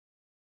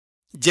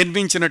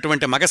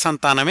జన్మించినటువంటి మగ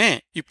సంతానమే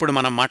ఇప్పుడు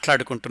మనం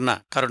మాట్లాడుకుంటున్న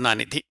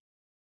కరుణానిధి.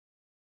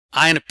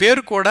 ఆయన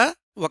పేరు కూడా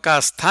ఒక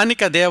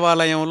స్థానిక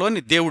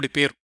దేవాలయంలోని దేవుడి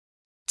పేరు.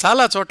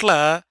 చాలా చోట్ల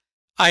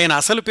ఆయన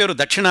అసలు పేరు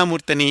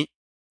దక్షిణామూర్తిని,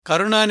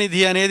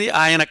 కరుణానిధి అనేది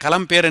ఆయన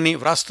కలం పేరని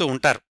వ్రాస్తూ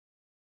ఉంటారు.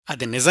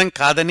 అది నిజం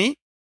కాదని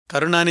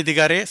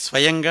కరుణానిధిగారే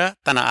స్వయంగా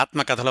తన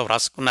ఆత్మకథలో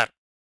వ్రాసుకున్నారు.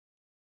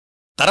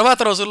 తర్వాత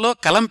రోజుల్లో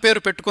కలం పేరు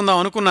పెట్టుకుందాం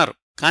అనుకున్నారు.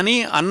 కానీ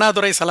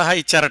అన్నాదురై సలహా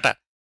ఇచ్చారట,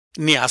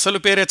 నీ అసలు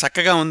పేరే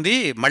చక్కగా ఉంది,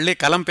 మళ్లీ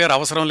కలం పేరు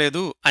అవసరం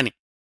లేదు అని.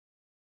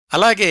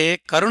 అలాగే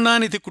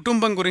కరుణానిధి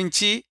కుటుంబం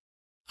గురించి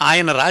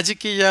ఆయన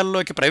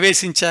రాజకీయాల్లోకి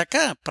ప్రవేశించాక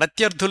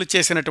ప్రత్యర్థులు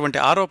చేసినటువంటి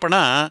ఆరోపణ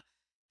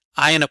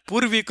ఆయన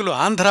పూర్వీకులు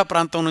ఆంధ్రా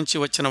ప్రాంతం నుంచి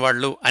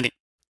వచ్చినవాళ్లు అని.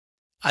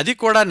 అది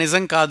కూడా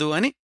నిజం కాదు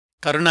అని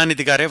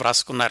కరుణానిధిగారే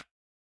వ్రాసుకున్నారు.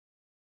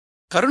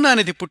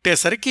 కరుణానిధి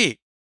పుట్టేసరికి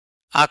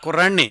ఆ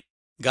కుర్రాణ్ణి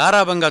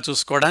గారాబంగా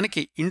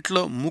చూసుకోవడానికి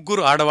ఇంట్లో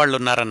 3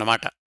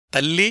 ఆడవాళ్లున్నారన్నమాట.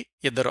 తల్లి,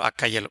 2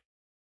 అక్కయ్యలు.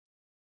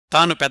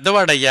 తాను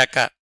పెద్దవాడయ్యాక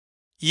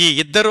ఈ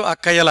 2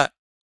 అక్కయ్యల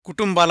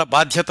కుటుంబాల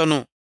బాధ్యతను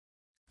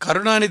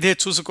కరుణానిధే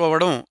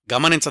చూసుకోవడం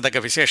గమనించదగ్గ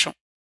విశేషం.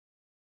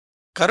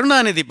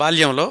 కరుణానిధి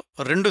బాల్యంలో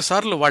 2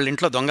 సార్లు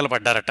వాళ్ళింట్లో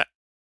దొంగలపడ్డారట.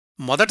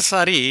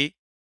 మొదటిసారి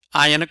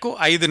ఆయనకు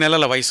 5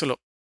 నెలల వయసులో.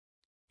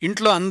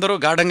 ఇంట్లో అందరూ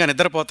గాఢంగా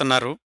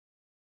నిద్రపోతున్నారు.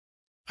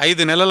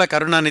 5 నెలల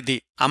కరుణానిధి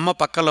అమ్మ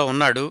పక్కలో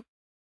ఉన్నాడు.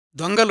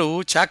 దొంగలు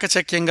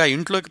చాకచక్యంగా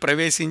ఇంట్లోకి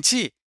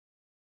ప్రవేశించి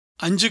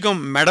అంజుగం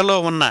మెడలో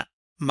ఉన్న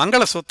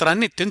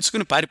మంగళసూత్రాన్ని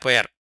తెంచుకుని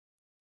పారిపోయారు.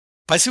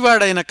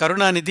 పసివాడైన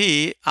కరుణానిధి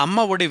అమ్మ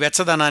ఒడి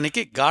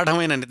వెచ్చదనానికి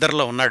గాఢమైన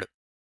నిద్రలో ఉన్నాడు.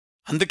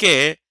 అందుకే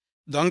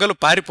దొంగలు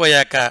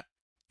పారిపోయాక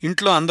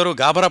ఇంట్లో అందరూ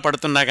గాబరా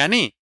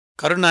పడుతున్నాగాని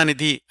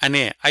కరుణానిధి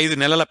అనే 5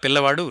 నెలల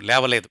పిల్లవాడు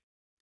లేవలేదు.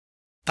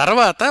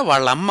 తర్వాత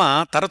వాళ్లమ్మ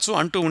తరచూ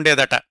అంటూ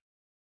ఉండేదట,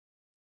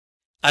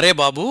 అరే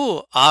బాబూ,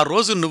 ఆ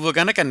రోజు నువ్వు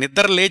గనక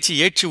నిద్రలేచి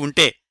ఏడ్చి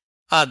ఉంటే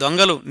ఆ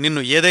దొంగలు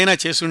నిన్ను ఏదైనా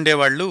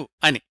చేసుండేవాళ్లు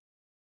అని.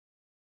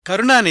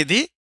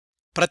 కరుణానిధి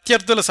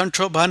ప్రత్యర్థుల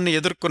సంక్షోభాన్ని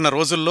ఎదుర్కొన్న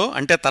రోజుల్లో,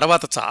 అంటే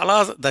తర్వాత చాలా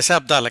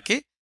దశాబ్దాలకి,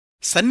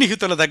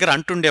 సన్నిహితుల దగ్గర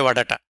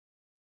అంటుండేవాడట,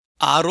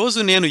 ఆ రోజు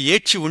నేను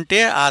ఏడ్చి ఉంటే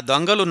ఆ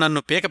దొంగలు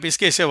నన్ను పీక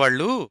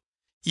పిసికేసేవాళ్లు,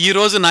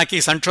 ఈరోజు నాకీ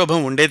సంక్షోభం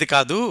ఉండేది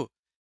కాదు,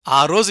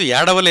 ఆ రోజు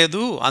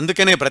ఏడవలేదు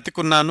అందుకనే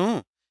బ్రతికున్నాను,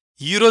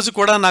 ఈరోజు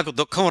కూడా నాకు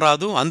దుఃఖం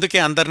రాదు అందుకే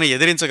అందర్నీ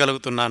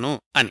ఎదిరించగలుగుతున్నాను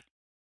అని.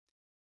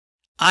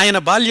 ఆయన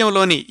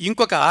బాల్యంలోని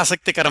ఇంకొక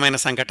ఆసక్తికరమైన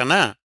సంఘటన,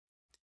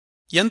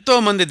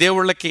 ఎంతోమంది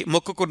దేవుళ్లకి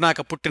మొక్కుకున్నాక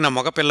పుట్టిన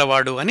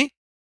మగపిల్లవాడు అని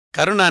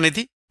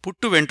కరుణానిధి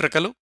పుట్టు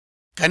వెంట్రుకలు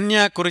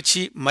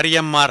కన్యాకురిచి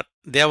మరియమ్మార్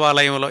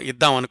దేవాలయంలో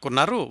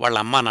ఇద్దామనుకున్నారు వాళ్ళ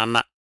అమ్మా నాన్న.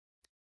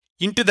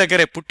 ఇంటి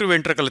దగ్గరే పుట్టు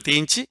వెంట్రుకలు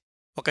తీయించి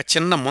ఒక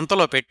చిన్న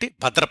ముంతలో పెట్టి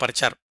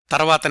భద్రపరిచారు.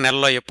 తర్వాత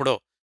నెలలో ఎప్పుడో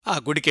ఆ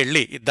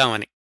గుడికెళ్ళి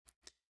ఇద్దామని.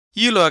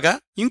 ఈలోగా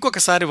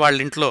ఇంకొకసారి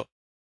వాళ్ళింట్లో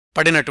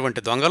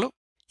పడినటువంటి దొంగలు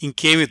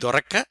ఇంకేమీ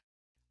దొరక్క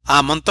ఆ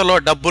ముంతలో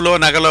డబ్బులో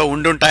నగలో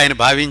ఉండుంటాయని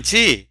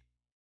భావించి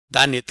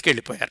దాన్ని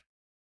ఎత్తుకెళ్ళిపోయారు.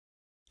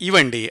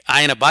 ఇవండి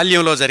ఆయన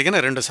బాల్యంలో జరిగిన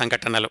 2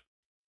 సంఘటనలు.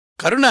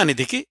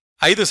 కరుణానిధికి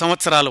 5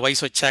 సంవత్సరాలు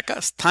వయసొచ్చాక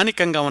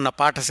స్థానికంగా ఉన్న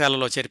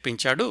పాఠశాలలో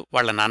చేర్పించాడు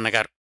వాళ్ల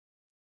నాన్నగారు.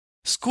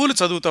 స్కూలు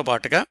చదువుతో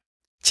పాటుగా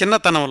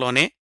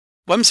చిన్నతనంలోనే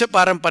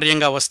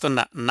వంశపారంపర్యంగా వస్తున్న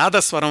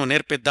నాదస్వరం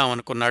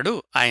నేర్పిద్దామనుకున్నాడు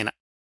ఆయన.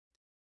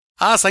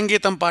 ఆ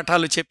సంగీతం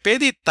పాఠాలు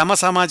చెప్పేది తమ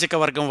సామాజిక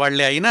వర్గం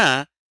వాళ్లే అయినా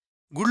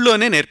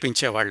గుళ్ళోనే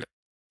నేర్పించేవాళ్లు.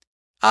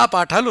 ఆ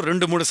పాఠాలు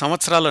 2-3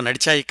 సంవత్సరాలు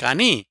నడిచాయి.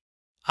 కానీ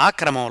ఆ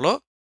క్రమంలో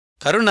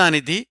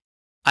కరుణానిధి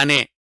అనే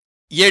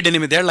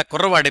 7-8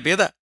 కుర్రవాడి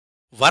మీద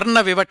వర్ణ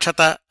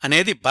వివక్షత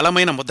అనేది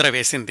బలమైన ముద్ర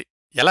వేసింది.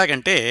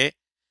 ఎలాగంటే,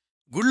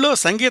 గుళ్ళో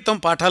సంగీతం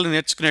పాఠాలు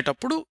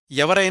నేర్చుకునేటప్పుడు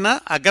ఎవరైనా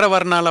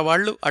అగ్రవర్ణాల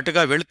వాళ్లు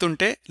అటుగా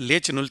వెళుతుంటే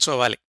లేచి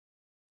నిల్చోవాలి,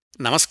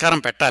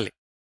 నమస్కారం పెట్టాలి,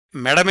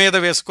 మెడమీద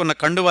వేసుకున్న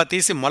కండువా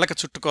తీసి మొలక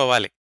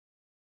చుట్టుకోవాలి.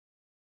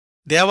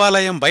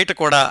 దేవాలయం బయట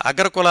కూడా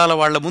అగ్రకులాల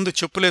వాళ్ల ముందు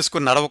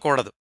చెప్పులేసుకుని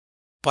నడవకూడదు.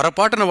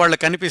 పొరపాటున వాళ్లు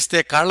కనిపిస్తే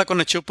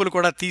కాళ్లకున్న చెప్పులు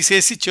కూడా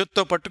తీసేసి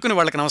చేత్తో పట్టుకుని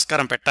వాళ్లకి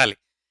నమస్కారం పెట్టాలి.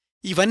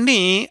 ఇవన్నీ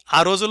ఆ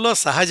రోజుల్లో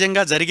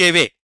సహజంగా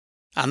జరిగేవే,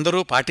 అందరూ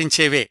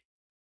పాటించేవే.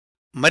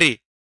 మరి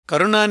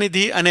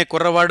కరుణానిధి అనే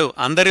కుర్రవాడు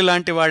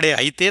అందరిలాంటివాడే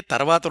అయితే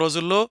తర్వాత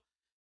రోజుల్లో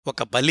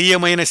ఒక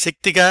బలీయమైన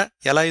శక్తిగా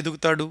ఎలా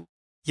ఎదుగుతాడు?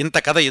 ఇంత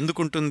కథ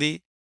ఎందుకుంటుంది?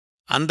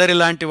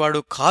 అందరిలాంటివాడు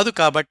కాదు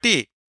కాబట్టి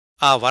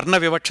ఆ వర్ణ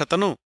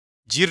వివక్షతను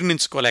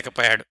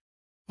జీర్ణించుకోలేకపోయాడు.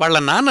 వాళ్ల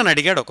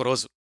నాన్ననడిగాడు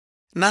ఒకరోజు,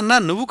 నాన్నా,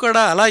 నువ్వు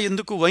కూడా అలా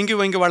ఎందుకు వంగి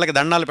వంగి వాళ్లకి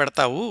దండాలు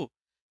పెడతావు?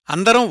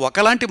 అందరం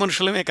ఒకలాంటి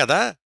మనుషులమే కదా,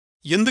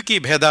 ఎందుకీ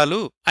భేదాలు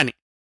అని.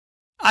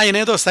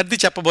 ఆయనేదో సర్ది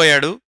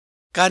చెప్పబోయాడు.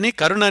 కాని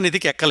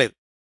కరుణానిధికి ఎక్కలేదు.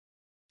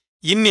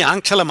 ఇన్ని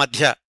ఆంక్షల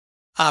మధ్య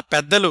ఆ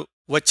పెద్దలు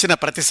వచ్చిన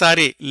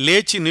ప్రతిసారీ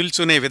లేచి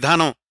నిల్చునే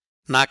విధానం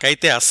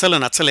నాకైతే అస్సలు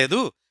నచ్చలేదు.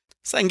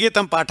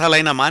 సంగీతం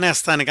పాఠాలైనా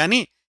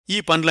మానేస్తానుగాని ఈ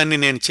పనులన్నీ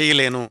నేను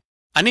చెయ్యలేను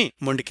అని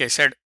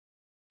మొండికేశాడు.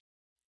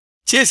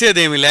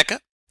 చేసేదేమీ లేక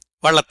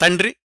వాళ్ల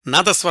తండ్రి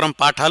నాదస్వరం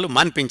పాఠాలు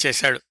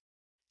మాన్పించేశాడు.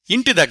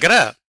 ఇంటి దగ్గర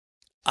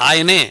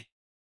ఆయనే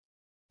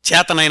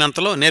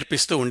చేతనైనంతలో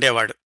నేర్పిస్తూ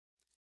ఉండేవాడు.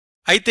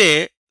 అయితే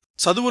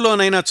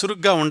చదువులోనైనా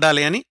చురుగ్గా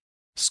ఉండాలి అని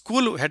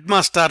స్కూలు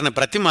హెడ్మాస్టార్ని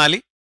బ్రతిమాలి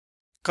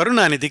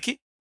కరుణానిధికి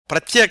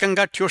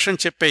ప్రత్యేకంగా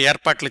ట్యూషన్ చెప్పే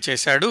ఏర్పాట్లు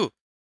చేశాడు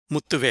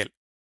ముత్తువేల్.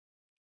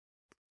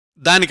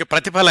 దానికి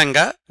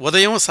ప్రతిఫలంగా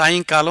ఉదయం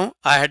సాయంకాలం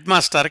ఆ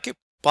హెడ్మాస్టార్కి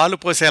పాలు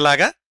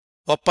పోసేలాగా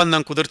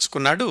ఒప్పందం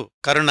కుదుర్చుకున్నాడు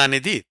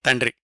కరుణానిధి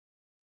తండ్రి.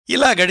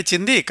 ఇలా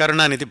గడిచింది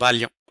కరుణానిధి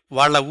బాల్యం.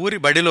 వాళ్ల ఊరి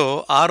బడిలో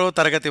 6వ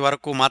తరగతి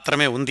వరకు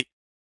మాత్రమే ఉంది.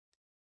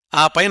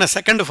 ఆ పైన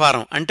సెకండ్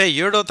ఫారం అంటే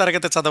 7వ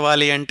తరగతి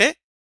చదవాలి అంటే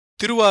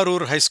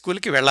తిరువారూర్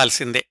హైస్కూల్కి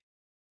వెళ్లాల్సిందే.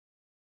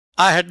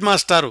 ఆ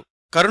హెడ్మాస్టారు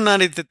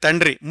కరుణానిధి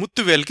తండ్రి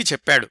ముత్తువేల్కి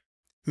చెప్పాడు,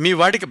 మీ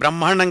వాడికి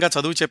బ్రహ్మాండంగా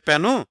చదువు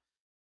చెప్పాను,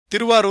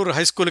 తిరువారూర్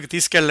హైస్కూల్కి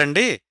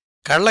తీసుకెళ్ళండి,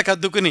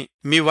 కళ్లకద్దుకుని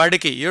మీ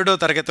వాడికి 7వ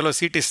తరగతిలో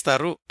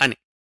సీటిస్తారు అని.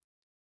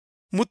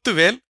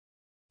 ముత్తువేల్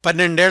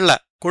 12 ఏళ్ల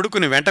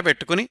కొడుకుని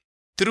వెంటపెట్టుకుని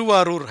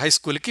తిరువారూర్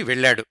హైస్కూల్కి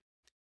వెళ్లాడు.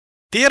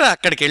 తీరా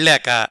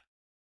అక్కడికెళ్ళాక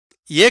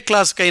ఏ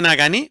క్లాసుకైనా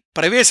గాని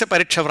ప్రవేశ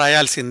పరీక్ష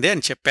వ్రాయాల్సిందే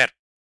అని చెప్పారు.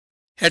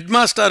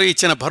 హెడ్మాస్టారు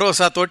ఇచ్చిన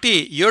భరోసాతోటి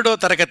 7వ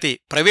తరగతి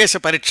ప్రవేశ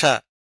పరీక్ష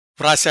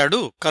వ్రాశాడు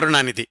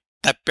కరుణానిధి.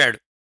 తప్పాడు.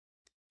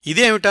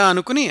 ఇదేమిటా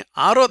అనుకుని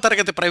 6వ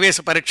తరగతి ప్రవేశ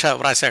పరీక్ష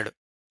వ్రాశాడు.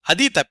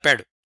 అదీ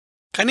తప్పాడు.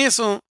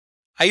 కనీసం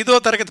 5వ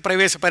తరగతి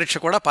ప్రవేశ పరీక్ష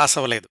కూడా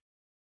పాసవలేదు.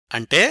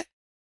 అంటే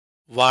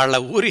వాళ్ల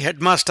ఊరి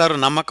హెడ్మాస్టారు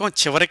నమ్మకం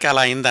చివరికి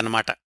అలా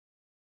అయిందన్నమాట.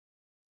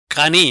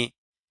 కాని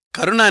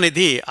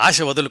కరుణానిధి ఆశ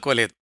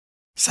వదులుకోలేదు.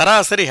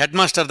 సరాసరి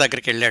హెడ్మాస్టర్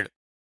దగ్గరికెళ్ళాడు.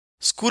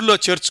 స్కూల్లో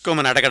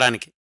చేర్చుకోమని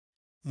అడగడానికి.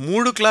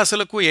 3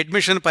 క్లాసులకు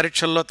అడ్మిషన్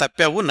పరీక్షల్లో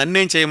తప్పావు,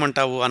 నన్నేం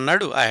చేయమంటావు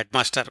అన్నాడు ఆ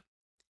హెడ్మాస్టర్.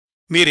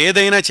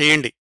 మీరేదైనా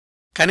చేయండి,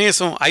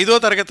 కనీసం 5వ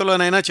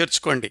తరగతిలోనైనా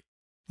చేర్చుకోండి.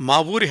 మా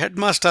ఊరి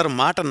హెడ్మాస్టర్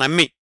మాట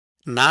నమ్మి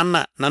నాన్న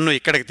నన్ను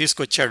ఇక్కడికి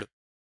తీసుకొచ్చాడు.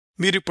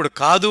 మీరిప్పుడు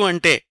కాదు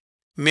అంటే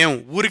మేం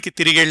ఊరికి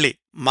తిరిగెళ్ళి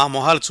మా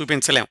మొహాలు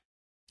చూపించలేం.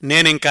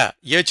 నేనింకా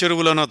ఏ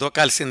చెరువులోనో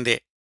దూకాల్సిందే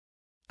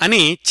అని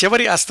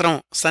చివరి అస్త్రం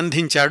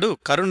సంధించాడు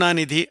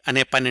కరుణానిధి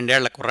అనే 12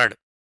 ఏళ్ల కుర్రాడు.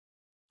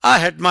 ఆ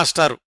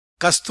హెడ్మాస్టారు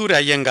కస్తూరి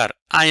అయ్యంగార్.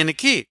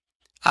 ఆయనకి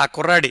ఆ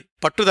కుర్రాడి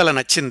పట్టుదల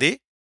నచ్చింది.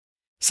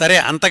 సరే,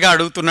 అంతగా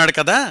అడుగుతున్నాడు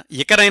కదా,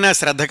 ఇకనైనా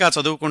శ్రద్ధగా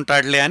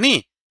చదువుకుంటాడులే అని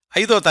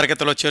 5వ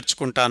తరగతిలో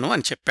చేర్చుకుంటాను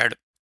అని చెప్పాడు.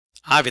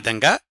 ఆ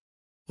విధంగా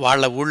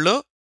వాళ్ల ఊళ్ళో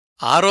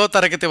 6వ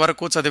తరగతి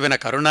వరకు చదివిన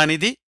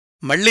కరుణానిధి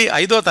మళ్లీ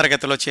 5వ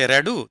తరగతిలో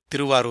చేరాడు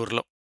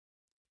తిరువారూర్లో.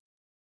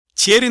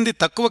 చేరింది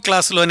తక్కువ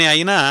క్లాసులోనే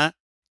అయినా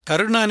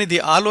కరుణానిధి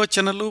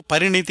ఆలోచనలు,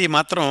 పరిణితి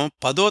మాత్రం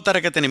 10వ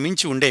తరగతిని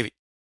మించి ఉండేవి.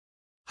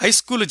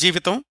 హైస్కూలు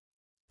జీవితం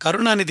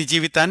కరుణానిధి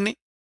జీవితాన్ని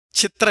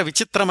చిత్ర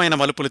విచిత్రమైన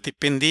మలుపులు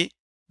తిప్పింది,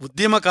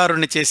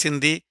 ఉద్యమకారుణ్ణి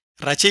చేసింది,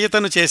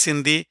 రచయితను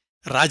చేసింది,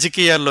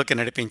 రాజకీయాల్లోకి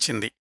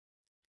నడిపించింది.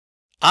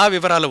 ఆ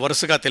వివరాలు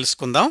వరుసగా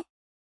తెలుసుకుందాం.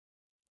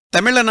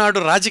 తమిళనాడు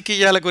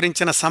రాజకీయాల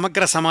గురించిన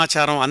సమగ్ర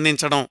సమాచారం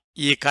అందించడం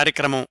ఈ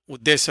కార్యక్రమం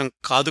ఉద్దేశం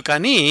కాదు.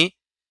 కానీ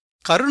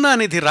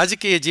కరుణానిధి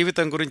రాజకీయ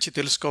జీవితం గురించి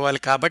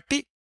తెలుసుకోవాలి కాబట్టి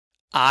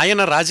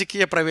ఆయన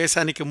రాజకీయ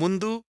ప్రవేశానికి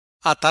ముందు,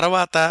 ఆ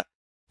తర్వాత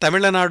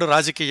తమిళనాడు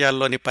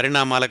రాజకీయాల్లోని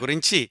పరిణామాల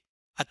గురించి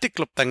అతి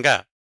క్లుప్తంగా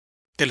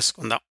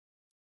తెలుసుకుందాం.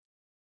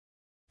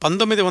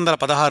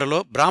 1916లో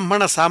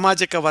బ్రాహ్మణ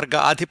సామాజిక వర్గ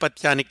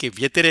ఆధిపత్యానికి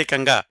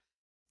వ్యతిరేకంగా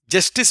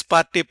జస్టిస్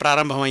పార్టీ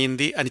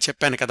ప్రారంభమైంది అని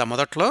చెప్పాను కదా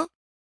మొదట్లో.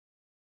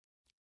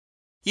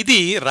 ఇది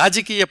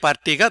రాజకీయ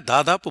పార్టీగా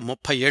దాదాపు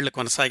 30 ఏళ్లు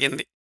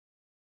కొనసాగింది.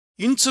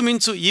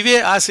 ఇంచుమించు ఇవే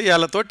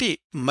ఆశయాలతోటి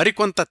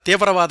మరికొంత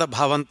తీవ్రవాద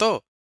భావంతో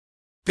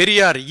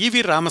పెరియార్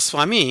ఈవి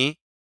రామస్వామి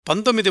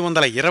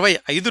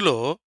 1925లో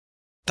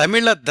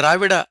తమిళ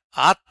ద్రావిడ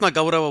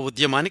ఆత్మగౌరవ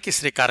ఉద్యమానికి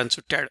శ్రీకారం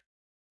చుట్టాడు.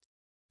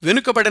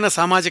 వెనుకబడిన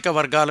సామాజిక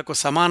వర్గాలకు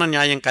సమాన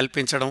న్యాయం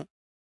కల్పించడం,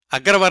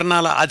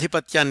 అగ్రవర్ణాల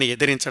ఆధిపత్యాన్ని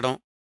ఎదిరించడం,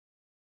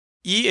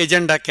 ఈ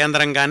ఎజెండా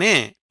కేంద్రంగానే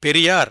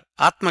పెరియార్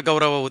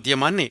ఆత్మగౌరవ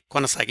ఉద్యమాన్ని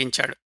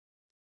కొనసాగించాడు.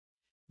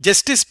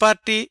 జస్టిస్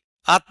పార్టీ,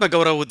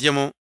 ఆత్మగౌరవ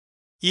ఉద్యమం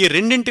ఈ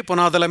రెండింటి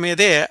పునాదుల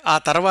మీదే ఆ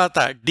తర్వాత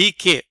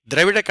డీకే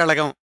ద్రవిడ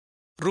కళగం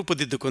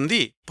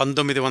రూపుదిద్దుకుంది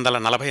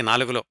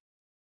 1944లో.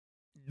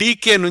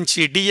 డీకే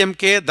నుంచి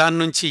డిఎంకే,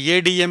 దాన్నుంచి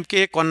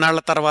ఏడీఎంకే, కొన్నాళ్ల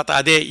తర్వాత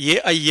అదే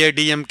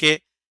ఏఐఏడిఎంకే,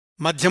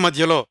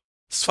 మధ్యమధ్యలో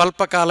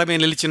స్వల్పకాలమే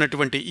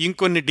నిలిచినటువంటి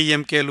ఇంకొన్ని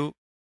డిఎంకేలు.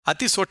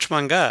 అతి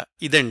సూక్ష్మంగా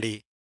ఇదండి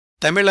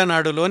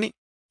తమిళనాడులోని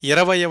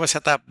 20వ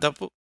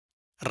శతాబ్దపు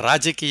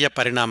రాజకీయ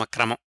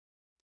పరిణామక్రమం.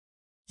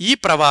 ఈ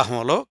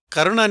ప్రవాహంలో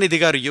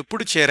కరుణానిధిగారు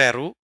ఎప్పుడు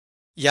చేరారు,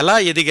 ఎలా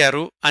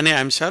ఎదిగారు అనే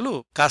అంశాలు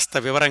కాస్త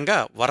వివరంగా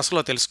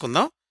వరుసలో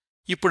తెలుసుకుందాం.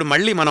 ఇప్పుడు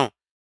మళ్లీ మనం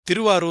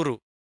తిరువారూరు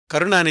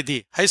కరుణానిధి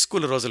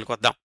హైస్కూలు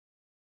రోజులకొద్దాం.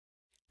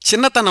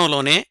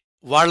 చిన్నతనంలోనే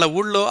వాళ్ల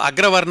ఊళ్ళో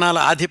అగ్రవర్ణాల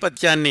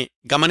ఆధిపత్యాన్ని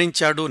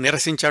గమనించాడు,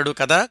 నిరసించాడు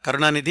కదా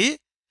కరుణానిధి.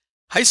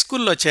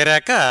 హైస్కూల్లో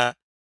చేరాక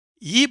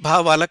ఈ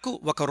భావాలకు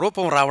ఒక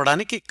రూపం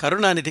రావడానికి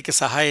కరుణానిధికి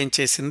సహాయం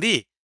చేసింది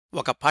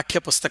ఒక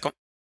పాఠ్యపుస్తకం.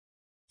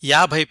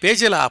 50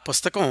 పేజీల ఆ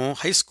పుస్తకం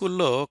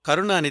హైస్కూల్లో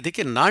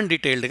కరుణానిధికి నాన్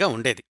డీటెయిల్డ్గా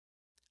ఉండేది.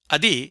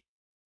 అది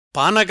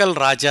పానగల్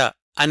రాజా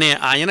అనే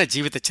ఆయన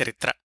జీవిత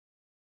చరిత్ర.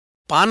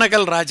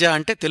 పానగల్ రాజా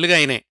అంటే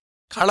తెలుగాయనే,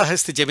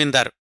 కాళహస్తి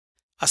జమీందారు.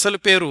 అసలు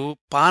పేరు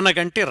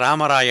పానగంటి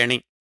రామరాయణి.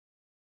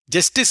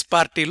 జస్టిస్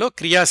పార్టీలో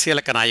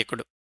క్రియాశీలక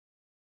నాయకుడు.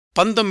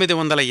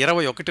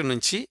 1921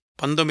 నుంచి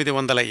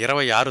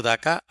 1926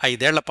 దాకా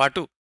 5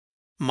 ఏళ్లపాటు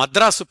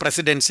మద్రాసు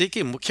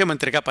ప్రెసిడెన్సీకి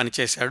ముఖ్యమంత్రిగా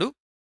పనిచేశాడు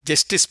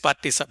జస్టిస్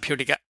పార్టీ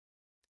సభ్యుడిగా.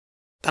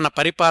 తన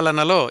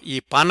పరిపాలనలో ఈ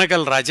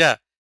పానగల్ రాజా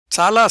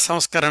చాలా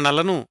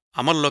సంస్కరణలను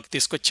అమల్లోకి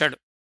తీసుకొచ్చాడు.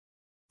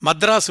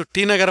 మద్రాసు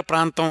టీనగర్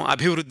ప్రాంతం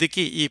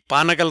అభివృద్ధికి ఈ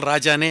పానగల్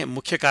రాజానే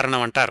ముఖ్య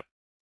కారణమంటారు.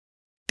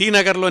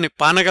 టీనగర్లోని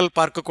పానగల్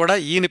పార్కు కూడా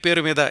ఈయన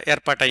పేరు మీద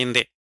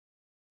ఏర్పాటయిందే.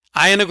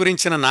 ఆయన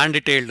గురించిన నాన్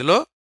డీటెయిల్డ్లో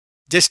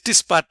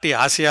జస్టిస్ పార్టీ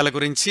ఆశయాల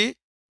గురించి,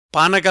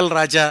 పానగల్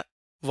రాజా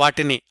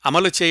వాటిని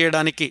అమలు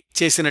చేయడానికి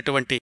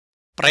చేసినటువంటి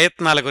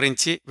ప్రయత్నాల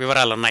గురించి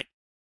వివరాలున్నాయి.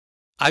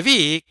 అవి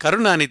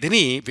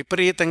కరుణానిధిని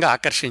విపరీతంగా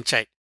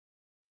ఆకర్షించాయి.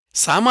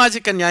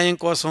 సామాజిక న్యాయం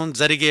కోసం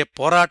జరిగే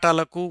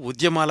పోరాటాలకు,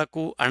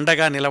 ఉద్యమాలకు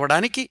అండగా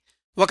నిలవడానికి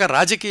ఒక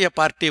రాజకీయ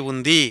పార్టీ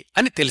ఉంది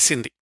అని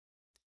తెలిసింది.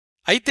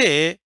 అయితే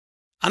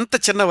అంత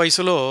చిన్న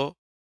వయసులో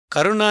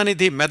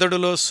కరుణానిధి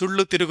మెదడులో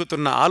సుళ్ళు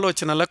తిరుగుతున్న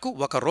ఆలోచనలకు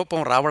ఒక రూపం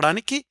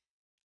రావడానికి,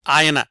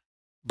 ఆయన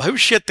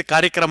భవిష్యత్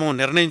కార్యక్రమం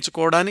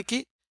నిర్ణయించుకోవడానికి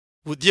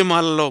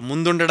ఉద్యమాలలో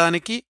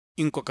ముందుండడానికి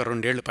ఇంకొక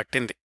 2 ఏళ్లు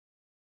పట్టింది.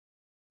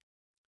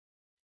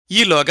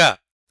 ఈలోగా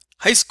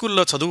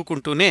హైస్కూల్లో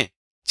చదువుకుంటూనే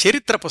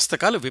చరిత్ర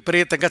పుస్తకాలు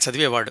విపరీతంగా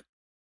చదివేవాడు.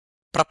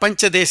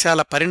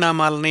 ప్రపంచదేశాల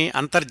పరిణామాల్ని,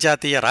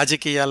 అంతర్జాతీయ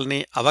రాజకీయాల్ని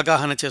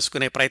అవగాహన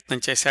చేసుకునే ప్రయత్నం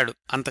చేశాడు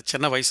అంత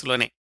చిన్న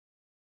వయసులోనే.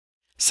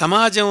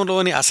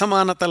 సమాజంలోని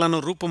అసమానతలను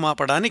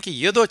రూపుమాపడానికి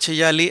ఏదో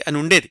చెయ్యాలి అని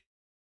ఉండేది,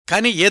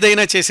 కాని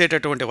ఏదైనా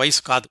చేసేటటువంటి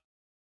వయసు కాదు.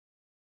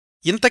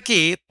 ఇంతకీ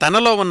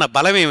తనలో ఉన్న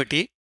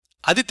బలమేమిటి,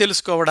 అది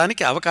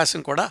తెలుసుకోవడానికి అవకాశం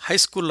కూడా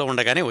హైస్కూల్లో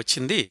ఉండగానే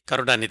వచ్చింది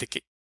కరుణానిధికి.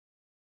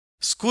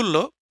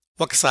 స్కూల్లో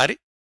ఒకసారి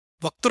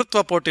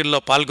వక్తృత్వ పోటీల్లో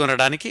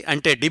పాల్గొనడానికి,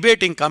 అంటే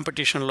డిబేటింగ్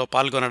కాంపిటీషన్లో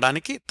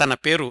పాల్గొనడానికి తన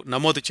పేరు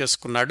నమోదు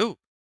చేసుకున్నాడు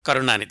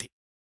కరుణానిధి.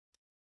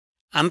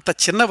 అంత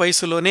చిన్న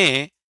వయసులోనే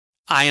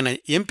ఆయన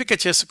ఎంపిక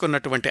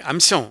చేసుకున్నటువంటి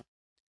అంశం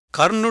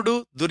కర్ణుడు,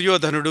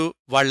 దుర్యోధనుడు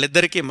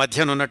వాళ్ళిద్దరికీ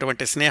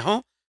మధ్యనున్నటువంటి స్నేహం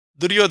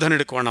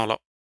దుర్యోధనుడి కోణంలో.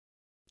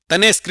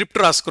 తనే స్క్రిప్ట్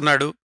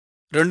రాసుకున్నాడు,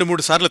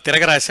 2-3 సార్లు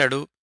తిరగరాశాడు,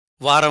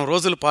 వారం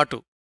రోజుల పాటు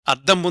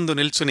అద్దం ముందు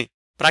నిల్చుని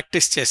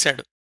ప్రాక్టీస్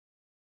చేశాడు.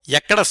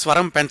 ఎక్కడ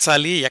స్వరం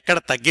పెంచాలి, ఎక్కడ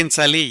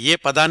తగ్గించాలి, ఏ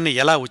పదాన్ని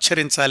ఎలా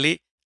ఉచ్చరించాలి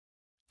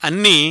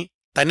అన్నీ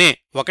తనే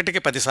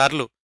 1కి 10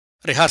 సార్లు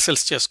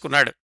రిహార్సల్స్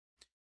చేసుకున్నాడు.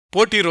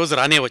 పోటీ రోజు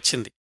రానే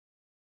వచ్చింది.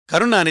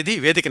 కరుణానిధి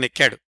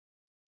వేదికనెక్కాడు.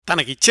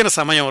 తనకిచ్చిన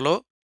సమయంలో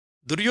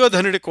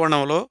దుర్యోధనుడి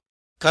కోణంలో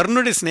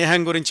కర్ణుడి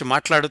స్నేహం గురించి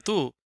మాట్లాడుతూ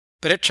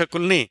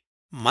ప్రేక్షకుల్ని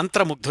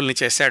మంత్రముగ్ధుల్ని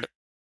చేశాడు.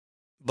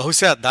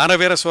 బహుశా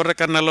దానవీర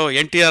సూర్యకర్ణలో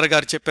ఎన్టీఆర్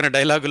గారు చెప్పిన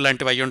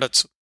డైలాగుల్లాంటివి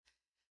అయ్యుండొచ్చు.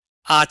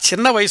 ఆ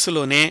చిన్న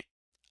వయసులోనే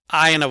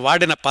ఆయన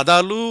వాడిన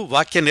పదాలు,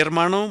 వాక్య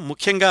నిర్మాణం,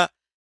 ముఖ్యంగా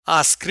ఆ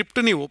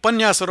స్క్రిప్టుని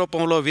ఉపన్యాస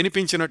రూపంలో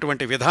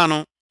వినిపించినటువంటి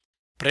విధానం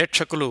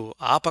ప్రేక్షకులు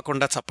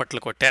ఆపకుండా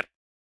చప్పట్లు కొట్టారు.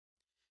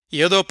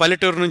 ఏదో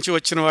పల్లెటూరు నుంచి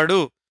వచ్చినవాడు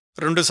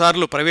 2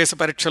 సార్లు ప్రవేశ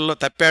పరీక్షల్లో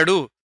తప్పాడు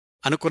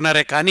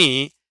అనుకున్నారే కాని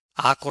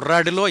ఆ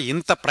కుర్రాడిలో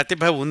ఇంత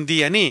ప్రతిభ ఉంది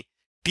అని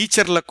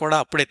టీచర్లకు కూడా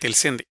అప్పుడే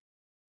తెలిసింది.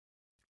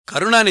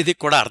 కరుణానిధి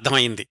కూడా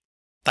అర్థమైంది,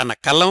 తన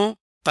కలం,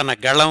 తన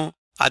గళం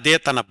అదే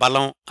తన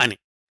బలం అని.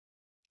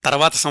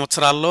 తర్వాత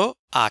సంవత్సరాల్లో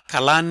ఆ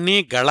కలాన్ని,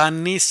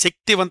 గళాన్ని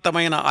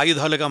శక్తివంతమైన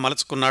ఆయుధాలుగా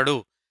మలుచుకున్నాడు.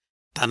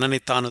 తనని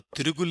తాను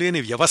తిరుగులేని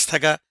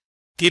వ్యవస్థగా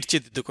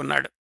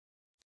తీర్చిదిద్దుకున్నాడు.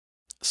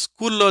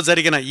 స్కూల్లో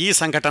జరిగిన ఈ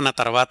సంఘటన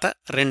తర్వాత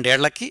 2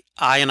 ఏళ్లకి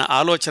ఆయన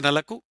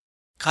ఆలోచనలకు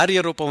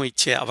కార్యరూపం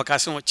ఇచ్చే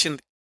అవకాశం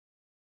వచ్చింది.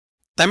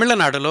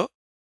 తమిళనాడులో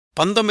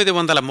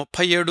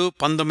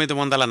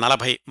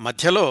 1937–1940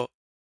 మధ్యలో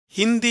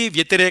హిందీ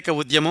వ్యతిరేక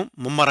ఉద్యమం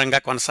ముమ్మరంగా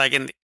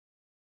కొనసాగింది.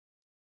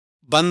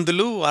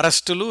 బందులు,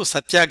 అరెస్టులు,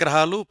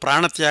 సత్యాగ్రహాలు,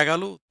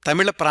 ప్రాణత్యాగాలు,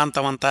 తమిళ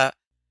ప్రాంతమంతా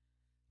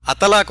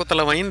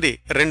అతలాకుతలమైంది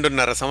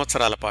 2.5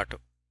 సంవత్సరాల పాటు.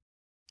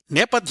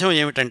 నేపథ్యం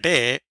ఏమిటంటే,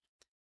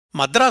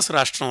 మద్రాసు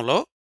రాష్ట్రంలో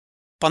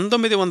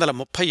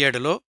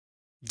 1937లో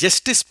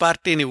జస్టిస్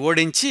పార్టీని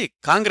ఓడించి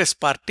కాంగ్రెస్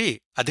పార్టీ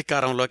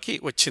అధికారంలోకి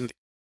వచ్చింది.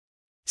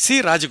 సి.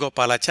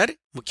 రాజగోపాలాచారి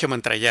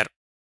ముఖ్యమంత్రి అయ్యారు.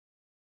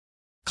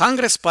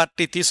 కాంగ్రెస్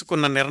పార్టీ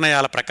తీసుకున్న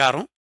నిర్ణయాల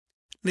ప్రకారం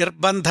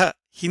నిర్బంధ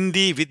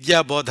హిందీ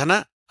విద్యాబోధన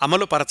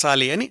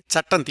అమలుపరచాలి అని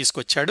చట్టం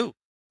తీసుకొచ్చాడు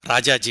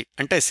రాజాజీ,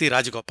 అంటే సి.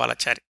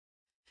 రాజగోపాలాచారి.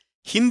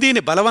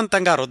 హిందీని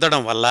బలవంతంగా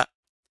రుద్దడం వల్ల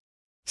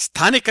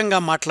స్థానికంగా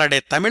మాట్లాడే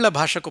తమిళ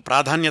భాషకు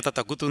ప్రాధాన్యత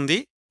తగ్గుతుంది,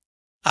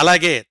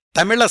 అలాగే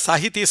తమిళ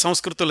సాహితీ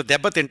సంస్కృతులు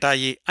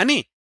దెబ్బతింటాయి అని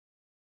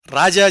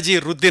రాజాజీ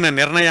రుద్దిన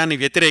నిర్ణయాన్ని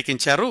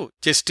వ్యతిరేకించారు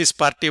జస్టిస్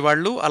పార్టీ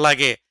వాళ్లు,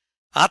 అలాగే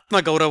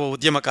ఆత్మగౌరవ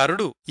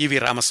ఉద్యమకారుడు ఇవి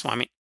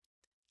రామస్వామి.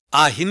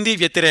 ఆ హిందీ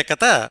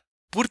వ్యతిరేకత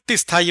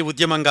పూర్తిస్థాయి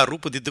ఉద్యమంగా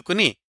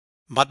రూపుదిద్దుకుని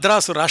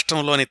మద్రాసు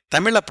రాష్ట్రంలోని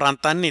తమిళ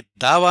ప్రాంతాన్ని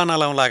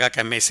దావానలంలాగా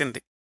కమ్మేసింది.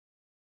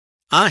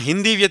 ఆ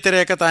హిందీ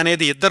వ్యతిరేకత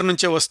అనేది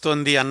ఇద్దర్నుంచే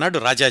వస్తోంది అన్నాడు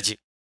రాజాజీ.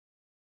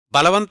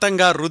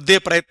 బలవంతంగా రుద్దే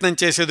ప్రయత్నం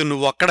చేసేది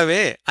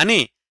నువ్వొక్కడవే అని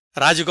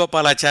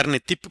రాజగోపాలాచారిని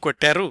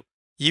తిప్పికొట్టారు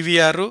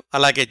ఈవీఆర్,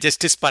 అలాగే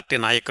జస్టిస్ పార్టీ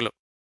నాయకులు.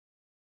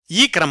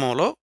 ఈ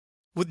క్రమంలో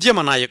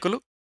ఉద్యమ నాయకులు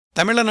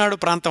తమిళనాడు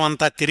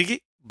ప్రాంతమంతా తిరిగి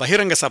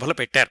బహిరంగ సభలు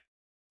పెట్టారు.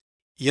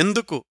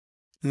 ఎందుకు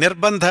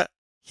నిర్బంధ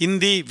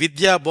హిందీ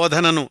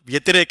విద్యాబోధనను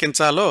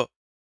వ్యతిరేకించాలో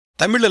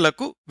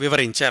తమిళులకు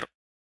వివరించారు.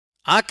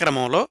 ఆ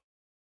క్రమంలో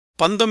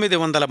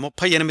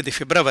 1938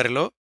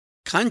 ఫిబ్రవరిలో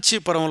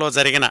కాంచీపురంలో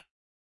జరిగిన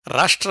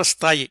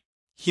రాష్ట్రస్థాయి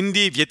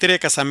హిందీ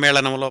వ్యతిరేక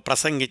సమ్మేళనంలో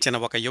ప్రసంగించిన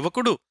ఒక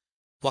యువకుడు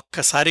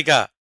ఒక్కసారిగా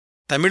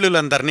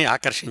తమిళులందర్నీ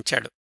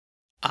ఆకర్షించాడు.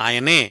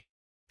 ఆయనే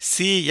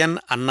సిఎన్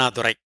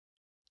అన్నాదురై.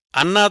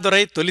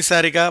 అన్నాదురై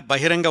తొలిసారిగా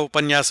బహిరంగ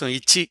ఉపన్యాసం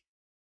ఇచ్చి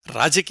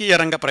రాజకీయ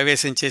రంగ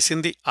ప్రవేశం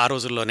చేసింది ఆ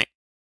రోజుల్లోనే.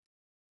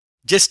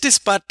 జస్టిస్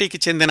పార్టీకి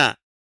చెందిన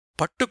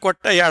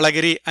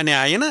పట్టుకొట్టయాళగిరి అనే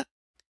ఆయన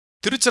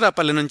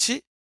తిరుచిరాపల్లి నుంచి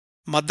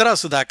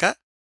మద్రాసు దాకా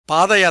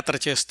పాదయాత్ర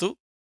చేస్తూ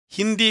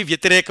హిందీ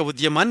వ్యతిరేక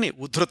ఉద్యమాన్ని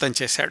ఉద్ధృతం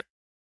చేశాడు.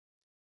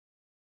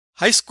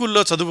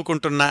 హైస్కూల్లో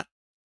చదువుకుంటున్నా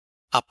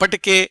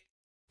అప్పటికే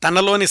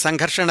తనలోని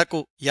సంఘర్షణకు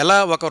ఎలా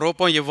ఒక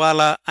రూపం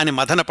ఇవ్వాలా అని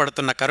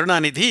మదనపడుతున్న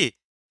కరుణానిధి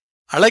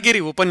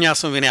అళగిరి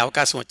ఉపన్యాసం వినే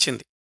అవకాశం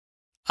వచ్చింది.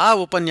 ఆ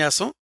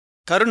ఉపన్యాసం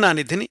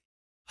కరుణానిధిని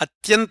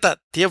అత్యంత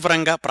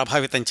తీవ్రంగా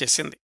ప్రభావితం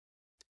చేసింది.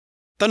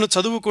 తను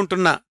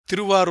చదువుకుంటున్న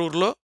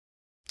తిరువారూర్లో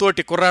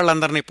తోటి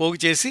కుర్రాళ్లందర్నీ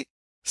పోగుచేసి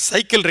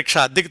సైకిల్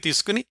రిక్షా అద్దెకు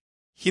తీసుకుని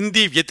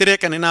హిందీ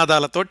వ్యతిరేక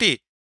నినాదాలతోటి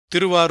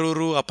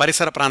తిరువారూరు ఆ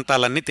పరిసర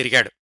ప్రాంతాలన్నీ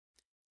తిరిగాడు.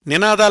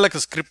 నినాదాలకు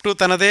స్క్రిప్టు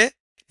తనదే,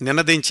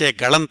 నినదించే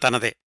గళం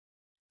తనదే.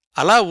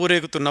 అలా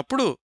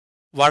ఊరేగుతున్నప్పుడు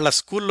వాళ్ల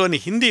స్కూల్లోని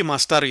హిందీ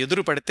మాస్టారు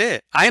ఎదురుపడితే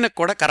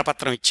ఆయనక్కూడా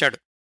కరపత్రం ఇచ్చాడు.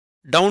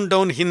 డౌన్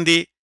డౌన్ హిందీ,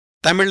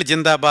 తమిళ్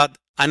జిందాబాద్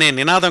అనే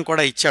నినాదం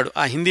కూడా ఇచ్చాడు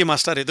ఆ హిందీ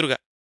మాస్టర్ ఎదురుగా.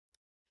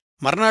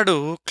 మర్నాడు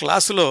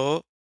క్లాసులో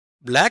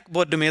బ్లాక్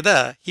బోర్డు మీద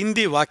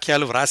హిందీ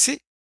వాక్యాలు వ్రాసి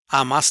ఆ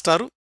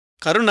మాస్టారు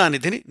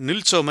కరుణానిధిని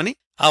నిల్చోమని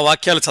ఆ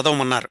వాక్యాలు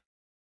చదవమన్నారు.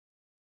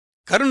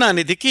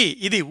 కరుణానిధికి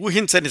ఇది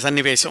ఊహించని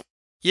సన్నివేశం.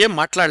 ఏం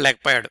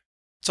మాట్లాడలేకపోయాడు.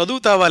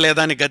 చదువుతావా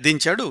లేదా అని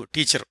గద్దించాడు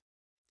టీచరు.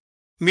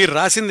 మీరు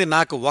రాసింది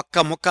నాకు ఒక్క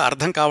ముక్క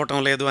అర్థం కావటం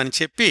లేదు అని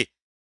చెప్పి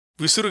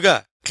విసురుగా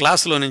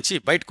క్లాసులో నుంచి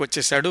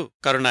బయటకొచ్చేశాడు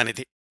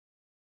కరుణానిధి.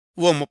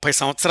 ఓ 30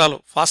 సంవత్సరాలు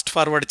ఫాస్ట్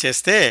ఫార్వర్డ్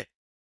చేస్తే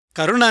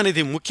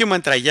కరుణానిధి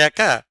ముఖ్యమంత్రి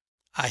అయ్యాక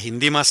ఆ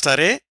హిందీ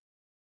మాస్టారే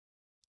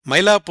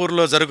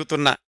మైలాపూర్లో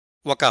జరుగుతున్న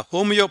ఒక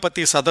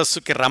హోమియోపతి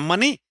సదస్సుకి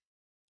రమ్మని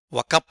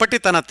ఒకప్పటి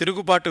తన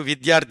తిరుగుబాటు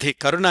విద్యార్థి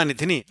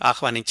కరుణానిధిని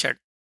ఆహ్వానించాడు.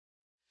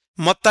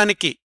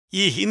 మొత్తానికి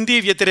ఈ హిందీ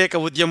వ్యతిరేక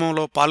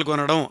ఉద్యమంలో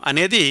పాల్గొనడం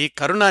అనేది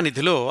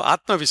కరుణానిధిలో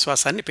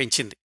ఆత్మవిశ్వాసాన్ని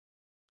పెంచింది.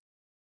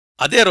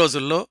 అదే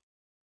రోజుల్లో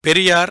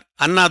పెరియార్,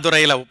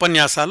 అన్నాదురైల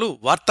ఉపన్యాసాలు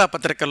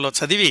వార్తాపత్రికల్లో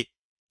చదివి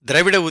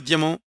ద్రవిడ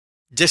ఉద్యమం,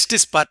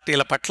 జస్టిస్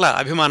పార్టీల పట్ల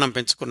అభిమానం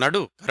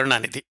పెంచుకున్నాడు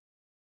కరుణానిధి.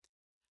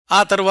 ఆ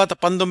తరువాత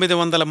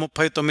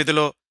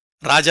 1939లో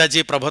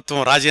రాజాజీ ప్రభుత్వం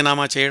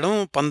రాజీనామా చేయడం,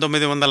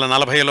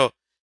 1940లో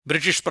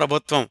బ్రిటిష్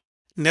ప్రభుత్వం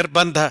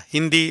నిర్బంధ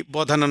హిందీ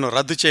బోధనను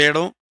రద్దు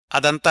చేయడం,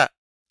 అదంతా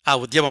ఆ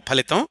ఉద్యమ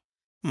ఫలితం.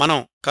 మనం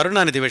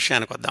కరుణానిధి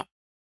విషయానికొద్దాం.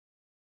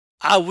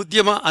 ఆ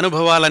ఉద్యమ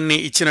అనుభవాలన్నీ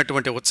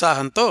ఇచ్చినటువంటి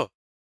ఉత్సాహంతో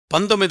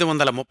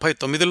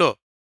 1939లో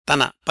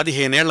తన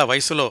 15ఏళ్ల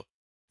వయసులో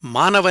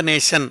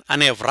మానవనేషన్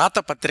అనే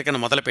వ్రాతపత్రికను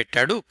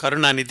మొదలుపెట్టాడు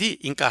కరుణానిధి.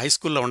 ఇంకా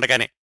హైస్కూల్లో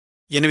ఉండగానే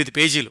 8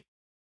 పేజీలు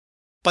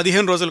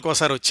 15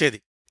 రోజులకోసారి వచ్చేది.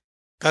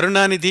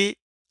 కరుణానిధి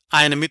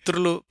ఆయన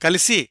మిత్రులు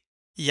కలిసి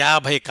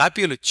 50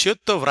 కాపీలు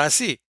చేత్తో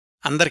వ్రాసి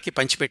అందరికీ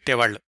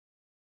పంచిపెట్టేవాళ్లు.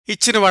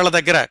 ఇచ్చిన వాళ్ల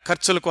దగ్గర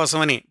ఖర్చుల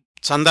కోసమని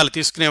చందాలు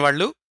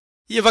తీసుకునేవాళ్లు,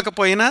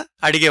 ఇవ్వకపోయినా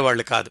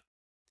అడిగేవాళ్లు కాదు.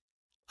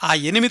 ఆ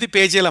 8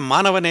 పేజీల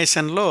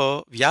మానవనేషన్లో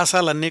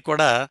వ్యాసాలన్నీ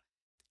కూడా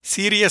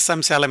సీరియస్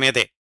అంశాల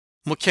మీదే,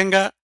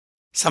 ముఖ్యంగా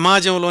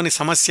సమాజంలోని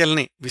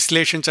సమస్యల్ని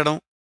విశ్లేషించడం,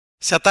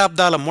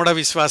 శతాబ్దాల మూఢ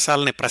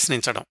విశ్వాసాల్ని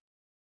ప్రశ్నించడం,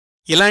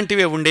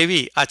 ఇలాంటివే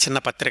ఉండేవి ఆ చిన్న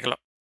పత్రికలో.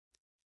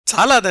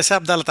 చాలా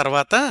దశాబ్దాల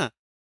తర్వాత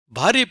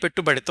భారీ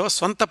పెట్టుబడితో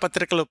సొంత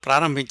పత్రికలు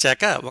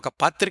ప్రారంభించాక ఒక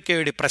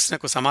పాత్రికేయుడి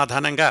ప్రశ్నకు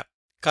సమాధానంగా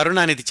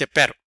కరుణానిధి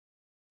చెప్పారు,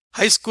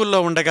 హైస్కూల్లో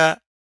ఉండగా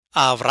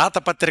ఆ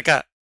వ్రాతపత్రిక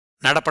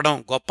నడపడం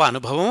గొప్ప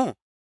అనుభవం.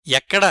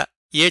 ఎక్కడ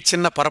ఏ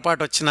చిన్న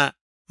పొరపాటొచ్చినా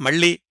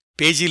మళ్లీ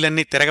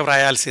పేజీలన్నీ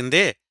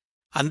తిరగవ్రాయాల్సిందే.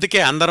 అందుకే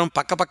అందరం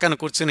పక్కపక్కన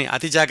కూర్చుని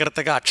అతి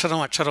జాగ్రత్తగా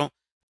అక్షరం అక్షరం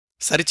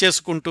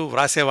సరిచేసుకుంటూ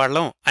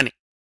వ్రాసేవాళ్లం అని.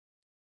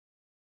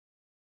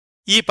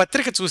 ఈ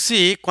పత్రిక చూసి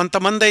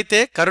కొంతమందైతే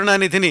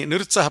కరుణానిధిని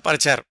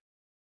నిరుత్సాహపరిచారు.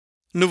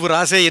 నువ్వు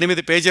రాసే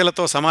 8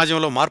 పేజీలతో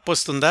సమాజంలో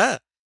మార్పొస్తుందా,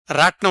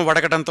 రాట్నం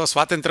వడగడంతో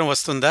స్వాతంత్ర్యం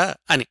వస్తుందా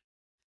అని.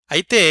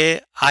 అయితే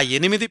ఆ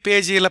 8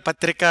 పేజీల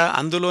పత్రిక,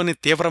 అందులోని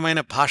తీవ్రమైన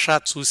భాష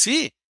చూసి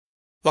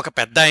ఒక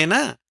పెద్దాయన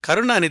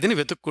కరుణానిధిని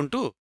వెతుక్కుంటూ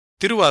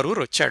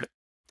తిరువారూరొచ్చాడు.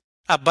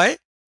 అబ్బాయ్,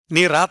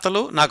 నీ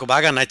రాతలు నాకు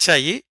బాగా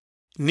నచ్చాయి,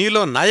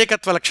 నీలో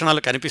నాయకత్వ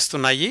లక్షణాలు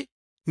కనిపిస్తున్నాయి,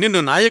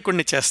 నిన్ను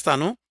నాయకుణ్ణి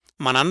చేస్తాను,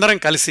 మనందరం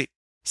కలిసి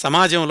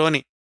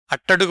సమాజంలోని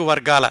అట్టడుగు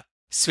వర్గాల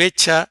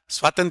స్వేచ్ఛ,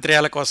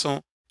 స్వాతంత్ర్యాల కోసం,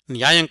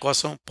 న్యాయం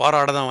కోసం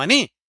పోరాడదాం అని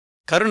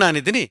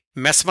కరుణానిధిని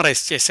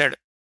మెస్మరైజ్ చేశాడు.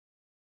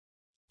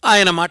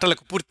 ఆయన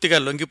మాటలకు పూర్తిగా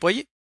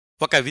లొంగిపోయి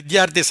ఒక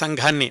విద్యార్థి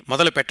సంఘాన్ని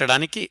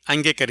మొదలుపెట్టడానికి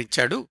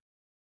అంగీకరించాడు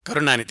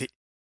కరుణానిధి.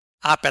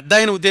 ఆ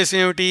పెద్దాయన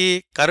ఉద్దేశమేమిటి?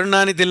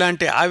 కరుణానిధి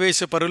లాంటి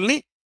ఆవేశపరుల్ని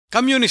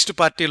కమ్యూనిస్టు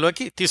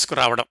పార్టీలోకి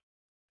తీసుకురావడం.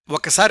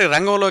 ఒకసారి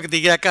రంగంలోకి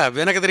దిగాక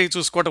వెనకదిరిగి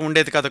చూసుకోవటం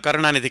ఉండేది కాదు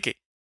కరుణానిధికి.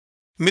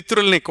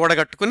 మిత్రుల్ని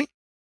కూడగట్టుకుని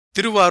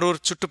తిరువారూర్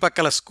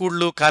చుట్టుపక్కల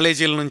స్కూళ్లు,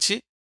 కాలేజీల నుంచి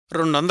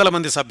 200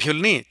 మంది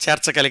సభ్యుల్ని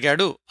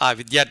చేర్చగలిగాడు ఆ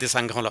విద్యార్థి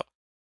సంఘంలో.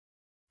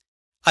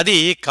 అది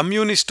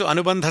కమ్యూనిస్టు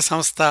అనుబంధ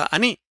సంస్థ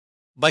అని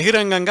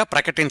బహిరంగంగా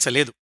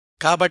ప్రకటించలేదు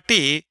కాబట్టి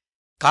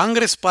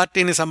కాంగ్రెస్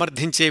పార్టీని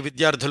సమర్థించే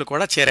విద్యార్థులు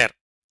కూడా చేరారు.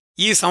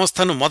 ఈ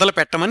సంస్థను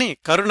మొదలుపెట్టమని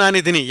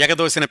కరుణానిధిని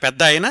ఎగదోసిన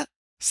పెద్దాయన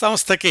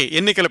సంస్థకి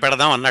ఎన్నికలు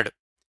పెడదాం అన్నాడు.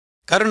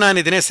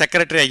 కరుణానిధినే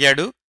సెక్రటరీ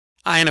అయ్యాడు.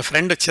 ఆయన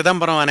ఫ్రెండ్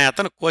చిదంబరం అనే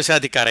అతను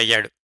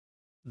కోశాధికారయ్యాడు.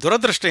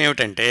 దురదృష్టం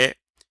ఏమిటంటే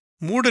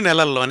 3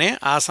 నెలల్లోనే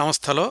ఆ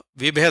సంస్థలో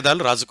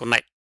విభేదాలు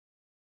రాజుకున్నాయి.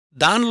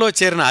 దానిలో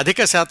చేరిన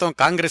అధిక శాతం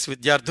కాంగ్రెస్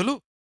విద్యార్థులు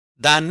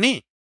దాన్ని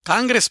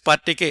కాంగ్రెస్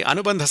పార్టీకి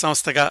అనుబంధ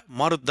సంస్థగా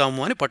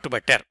మారుద్దాము అని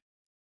పట్టుబట్టారు.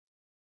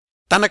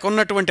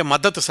 తనకున్నటువంటి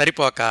మద్దతు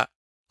సరిపోక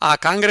ఆ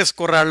కాంగ్రెస్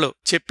కుర్రాళ్లు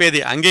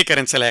చెప్పేది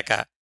అంగీకరించలేక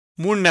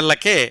 3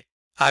 నెలలకే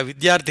ఆ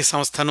విద్యార్థి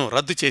సంస్థను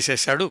రద్దు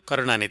చేసేశాడు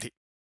కరుణానిధి.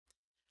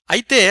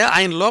 అయితే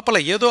ఆయన లోపల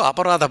ఏదో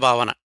అపరాధ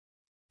భావన.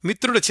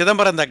 మిత్రుడు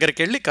చిదంబరం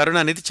దగ్గరికెళ్లి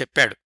కరుణానిధి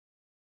చెప్పాడు,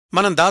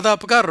 మనం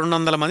దాదాపుగా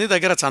 200 మంది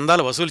దగ్గర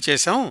చందాలు వసూలు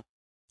చేశాం,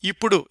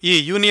 ఇప్పుడు ఈ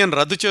యూనియన్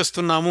రద్దు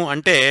చేస్తున్నాము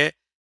అంటే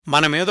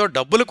మనమేదో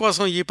డబ్బుల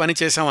కోసం ఈ పని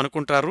చేశాం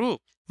అనుకుంటారు.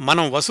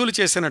 మనం వసూలు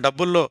చేసిన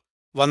డబ్బుల్లో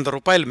 100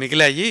 రూపాయలు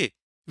మిగిలాయి,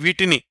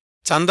 వీటిని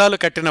చందాలు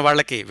కట్టిన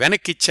వాళ్లకి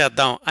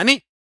వెనక్కిచ్చేద్దాం అని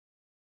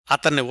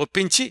అతన్ని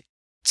ఒప్పించి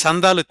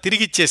చందాలు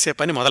తిరిగిచ్చేసే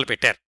పని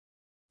మొదలుపెట్టారు.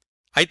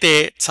 అయితే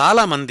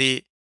చాలామంది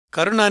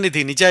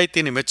కరుణానిధి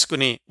నిజాయితీని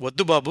మెచ్చుకుని,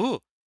 వద్దుబాబూ,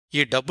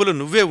 ఈ డబ్బులు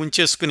నువ్వే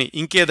ఉంచేసుకుని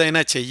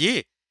ఇంకేదైనా చెయ్యి,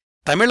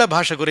 తమిళ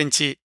భాష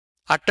గురించి,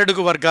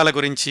 అట్టడుగు వర్గాల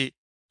గురించి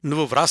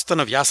నువ్వు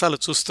వ్రాస్తున్న వ్యాసాలు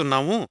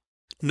చూస్తున్నాము,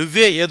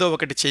 నువ్వే ఏదో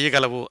ఒకటి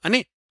చెయ్యగలవు అని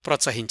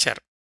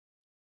ప్రోత్సహించారు.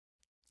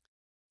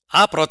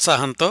 ఆ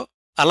ప్రోత్సాహంతో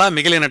అలా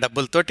మిగిలిన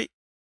డబ్బుల్తోటి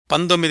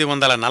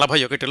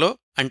 1941లో,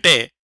 అంటే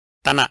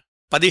తన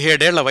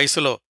 17ఏళ్ల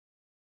వయసులో,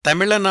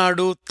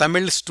 తమిళనాడు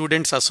తమిళ్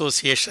స్టూడెంట్స్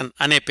అసోసియేషన్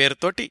అనే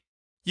పేరుతోటి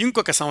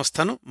ఇంకొక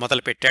సంస్థను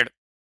మొదలుపెట్టాడు.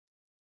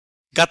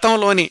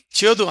 గతంలోని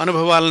చేదు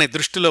అనుభవాల్ని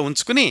దృష్టిలో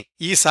ఉంచుకుని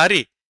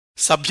ఈసారి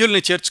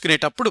సభ్యుల్ని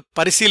చేర్చుకునేటప్పుడు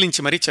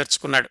పరిశీలించి మరీ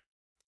చేర్చుకున్నాడు.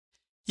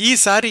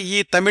 ఈసారి ఈ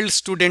తమిళ్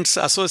స్టూడెంట్స్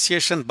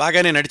అసోసియేషన్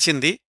బాగానే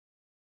నడిచింది.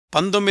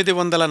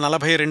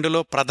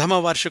 1942లో ప్రథమ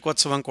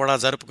వార్షికోత్సవం కూడా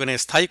జరుపుకునే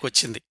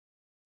స్థాయికొచ్చింది.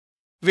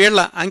 వీళ్ల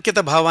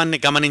అంకితభావాన్ని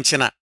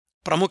గమనించిన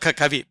ప్రముఖ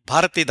కవి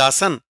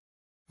భారతీదాసన్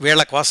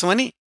వీళ్ల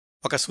కోసమని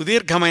ఒక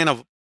సుదీర్ఘమైన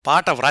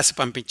పాట వ్రాసి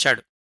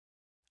పంపించాడు.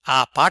 ఆ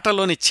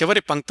పాటలోని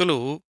చివరి పంక్తులు,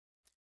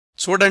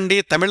 చూడండి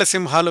తమిళ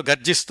సింహాలు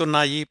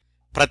గర్జిస్తున్నాయి,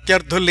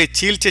 ప్రత్యర్థుల్ని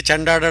చీల్చి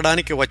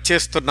చెండాడడానికి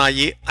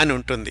వచ్చేస్తున్నాయి అని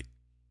ఉంటుంది.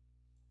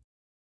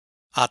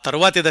 ఆ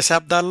తరువాతి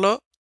దశాబ్దాల్లో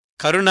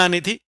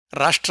కరుణానిధి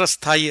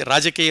రాష్ట్రస్థాయి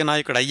రాజకీయ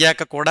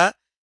నాయకుడయ్యాక కూడా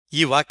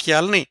ఈ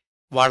వాక్యాల్ని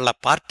వాళ్ల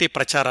పార్టీ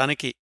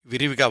ప్రచారానికి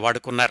విరివిగా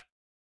వాడుకున్నారు.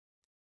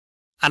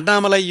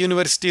 అన్నామలై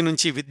యూనివర్సిటీ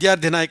నుంచి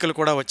విద్యార్థి నాయకులు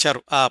కూడా వచ్చారు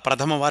ఆ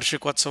ప్రథమ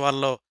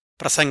వార్షికోత్సవాల్లో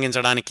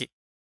ప్రసంగించడానికి.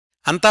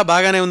 అంతా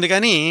బాగానే ఉంది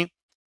గాని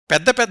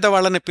పెద్ద పెద్ద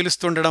వాళ్లని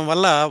పిలుస్తుండడం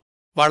వల్ల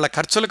వాళ్ల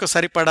ఖర్చులకు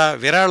సరిపడా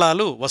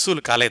విరాళాలు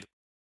వసూలు కాలేదు.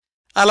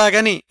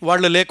 అలాగని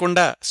వాళ్లు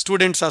లేకుండా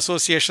స్టూడెంట్స్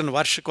అసోసియేషన్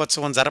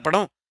వార్షికోత్సవం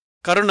జరపడం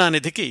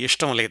కరుణానిధికి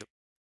ఇష్టం లేదు.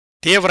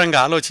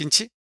 తీవ్రంగా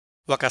ఆలోచించి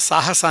ఒక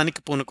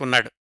సాహసానికి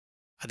పూనుకున్నాడు.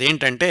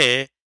 అదేంటంటే,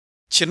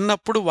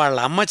 చిన్నప్పుడు వాళ్ల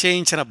అమ్మ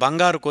చేయించిన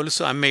బంగారు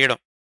కొలుసు అమ్మేయడం.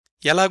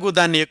 ఎలాగూ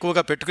దాన్ని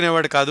ఎక్కువగా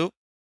పెట్టుకునేవాడు కాదు.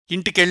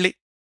 ఇంటికెళ్ళి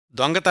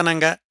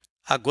దొంగతనంగా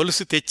ఆ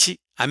గొలుసు తెచ్చి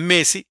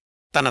అమ్మేసి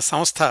తన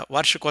సంస్థ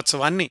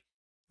వార్షికోత్సవాన్ని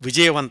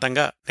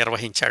విజయవంతంగా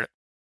నిర్వహించాడు.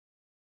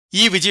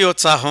 ఈ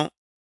విజయోత్సాహం,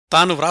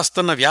 తాను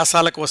వ్రాస్తున్న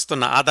వ్యాసాలకు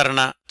వస్తున్న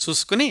ఆదరణ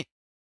చూసుకుని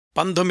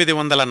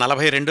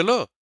 1942లో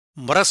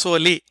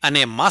మురసోలి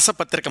అనే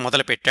మాసపత్రిక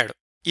మొదలుపెట్టాడు.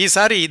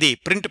 ఈసారి ఇది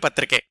ప్రింట్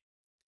పత్రికే.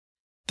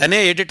 తనే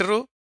ఎడిటరు,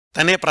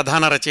 తనే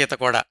ప్రధాన రచయిత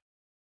కూడా.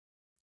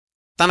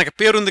 తనకు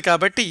పేరుంది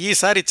కాబట్టి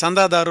ఈసారి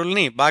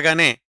చందాదారుల్ని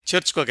బాగానే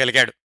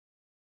చేర్చుకోగలిగాడు.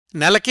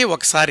 నెలకి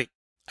ఒకసారి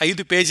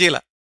 5 పేజీల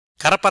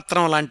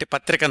కరపత్రం లాంటి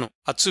పత్రికను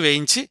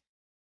అచ్చువేయించి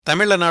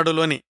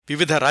తమిళనాడులోని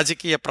వివిధ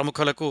రాజకీయ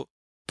ప్రముఖులకు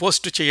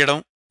పోస్టు చెయ్యడం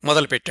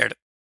మొదలుపెట్టాడు.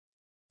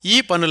 ఈ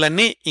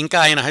పనులన్నీ ఇంకా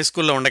ఆయన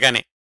హైస్కూల్లో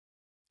ఉండగానే.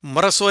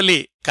 మురసోలి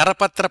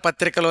కరపత్ర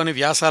పత్రికలోని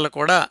వ్యాసాలు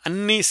కూడా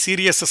అన్నీ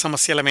సీరియస్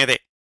సమస్యల మీదే.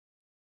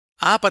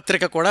 ఆ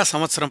పత్రిక కూడా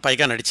సంవత్సరం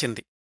పైగా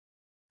నడిచింది.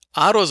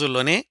 ఆ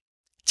రోజుల్లోనే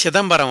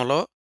చిదంబరంలో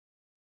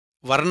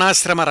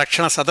వర్ణాశ్రమ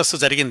రక్షణ సదస్సు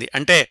జరిగింది.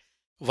 అంటే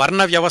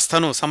వర్ణ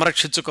వ్యవస్థను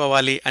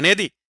సంరక్షించుకోవాలి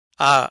అనేది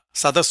ఆ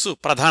సదస్సు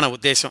ప్రధాన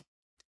ఉద్దేశం.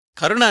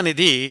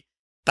 కరుణానిధి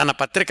తన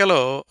పత్రికలో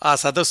ఆ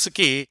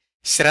సదస్సుకి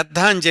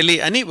శ్రద్ధాంజలి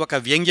అని ఒక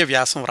వ్యంగ్య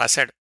వ్యాసం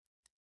రాశాడు.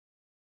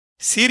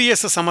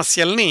 సీరియస్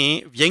సమస్యల్ని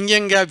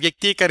వ్యంగ్యంగా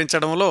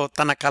వ్యక్తీకరించడంలో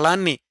తన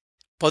కలాన్ని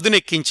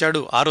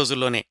పదునెక్కించాడు ఆ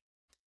రోజుల్లోనే.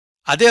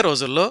 అదే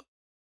రోజుల్లో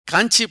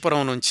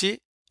కాంచీపురం నుంచి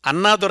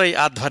అన్నాదురై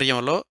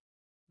ఆధ్వర్యంలో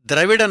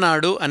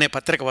ద్రవిడనాడు అనే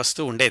పత్రిక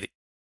వస్తూ ఉండేది.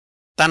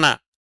 తన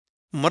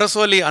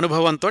మురసోలి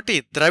అనుభవంతోటి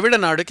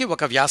ద్రవిడనాడుకి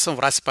ఒక వ్యాసం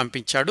వ్రాసి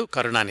పంపించాడు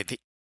కరుణానిధి.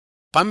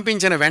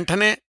 పంపించిన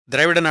వెంటనే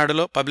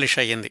ద్రవిడనాడులో పబ్లిష్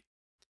అయ్యింది.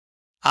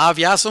 ఆ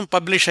వ్యాసం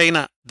పబ్లిష్ అయిన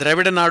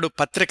ద్రవిడనాడు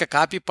పత్రిక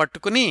కాపీ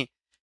పట్టుకుని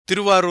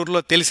తిరువారూర్లో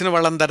తెలిసిన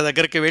వాళ్ళందరి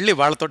దగ్గరికి వెళ్లి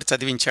వాళ్లతోటి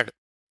చదివించాడు.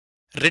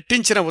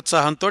 రెట్టించిన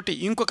ఉత్సాహంతోటి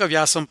ఇంకొక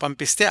వ్యాసం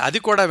పంపిస్తే అది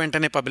కూడా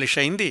వెంటనే పబ్లిష్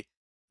అయింది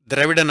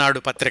ద్రవిడనాడు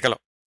పత్రికలో.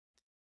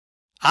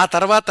 ఆ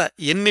తర్వాత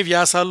ఎన్ని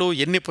వ్యాసాలు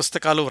ఎన్ని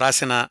పుస్తకాలు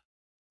వ్రాసినా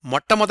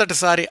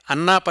మొట్టమొదటిసారి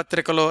అన్నా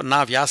పత్రికలో నా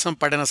వ్యాసం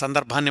పడిన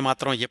సందర్భాన్ని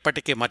మాత్రం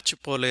ఎప్పటికీ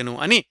మర్చిపోలేను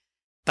అని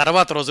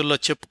తర్వాత రోజుల్లో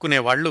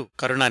చెప్పుకునేవాళ్లు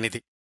కరుణానిధి.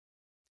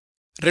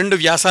 2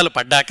 వ్యాసాలు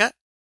పడ్డాక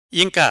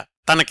ఇంకా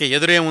తనకి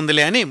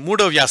ఎదురేముందిలే అని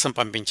 3వ వ్యాసం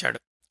పంపించాడు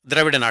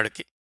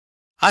ద్రవిడనాడుకి.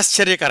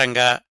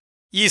 ఆశ్చర్యకరంగా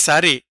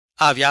ఈసారి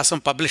ఆ వ్యాసం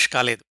పబ్లిష్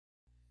కాలేదు.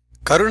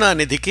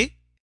 కరుణానిధికి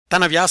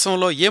తన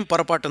వ్యాసంలో ఏం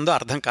పొరపాటుందో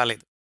అర్థం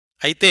కాలేదు.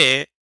 అయితే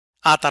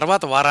ఆ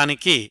తర్వాత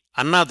వారానికి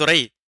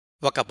అన్నాదురై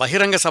ఒక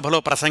బహిరంగ సభలో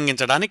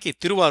ప్రసంగించడానికి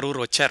తిరువారూరు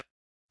వచ్చారు.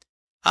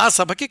 ఆ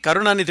సభకి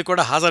కరుణానిధి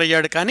కూడా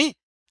హాజరయ్యాడు. కాని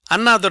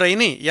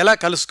అన్నాదురైని ఎలా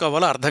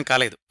కలుసుకోవాలో అర్థం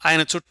కాలేదు.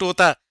 ఆయన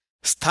చుట్టూతా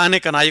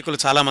స్థానిక నాయకులు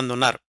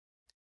చాలామందున్నారు.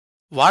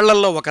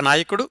 వాళ్లల్లో ఒక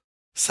నాయకుడు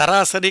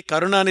సరాసరి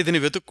కరుణానిధిని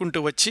వెతుక్కుంటూ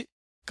వచ్చి,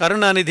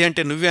 కరుణానిధి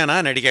అంటే నువ్వేనా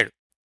అని అడిగాడు.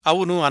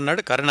 అవును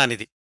అన్నాడు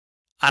కరుణానిధి.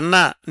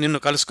 అన్నా నిన్ను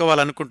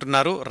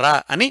కలుసుకోవాలనుకుంటున్నారు, రా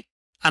అని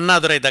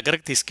అన్నాదురై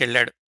దగ్గరకు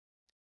తీసుకెళ్లాడు.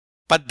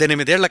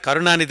 18 ఏళ్ల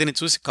కరుణానిధిని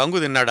చూసి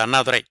కంగుదిన్నాడు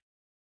అన్నాదురై.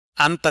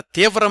 అంత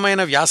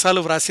తీవ్రమైన వ్యాసాలు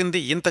వ్రాసింది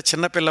ఇంత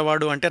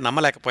చిన్నపిల్లవాడు అంటే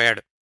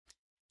నమ్మలేకపోయాడు.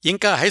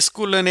 ఇంకా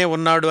హైస్కూల్లోనే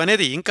ఉన్నాడు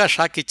అనేది ఇంకా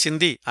షాక్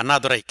ఇచ్చింది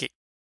అన్నాదురైకి.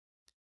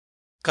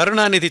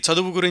 కరుణానిధి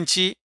చదువు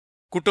గురించి,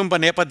 కుటుంబ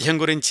నేపథ్యం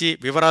గురించి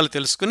వివరాలు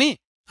తెలుసుకుని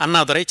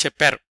అన్నాదురై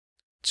చెప్పారు.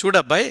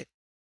 చూడబ్బాయ్,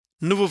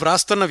 నువ్వు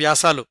వ్రాస్తున్న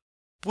వ్యాసాలు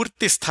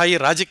పూర్తిస్థాయి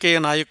రాజకీయ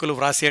నాయకులు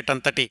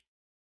వ్రాసేటంతటి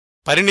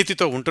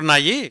పరిణితితో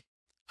ఉంటున్నాయి.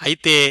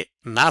 అయితే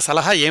నా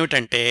సలహా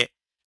ఏమిటంటే,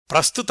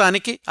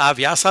 ప్రస్తుతానికి ఆ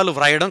వ్యాసాలు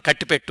వ్రాయడం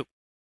కట్టిపెట్టు.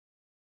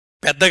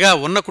 పెద్దగా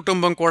ఉన్న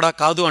కుటుంబం కూడా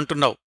కాదు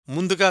అంటున్నావు.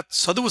 ముందుగా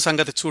చదువు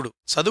సంగతి చూడు.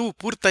 చదువు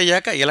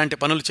పూర్తయ్యాక ఇలాంటి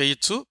పనులు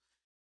చెయ్యొచ్చు.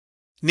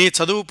 నీ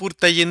చదువు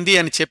పూర్తయ్యింది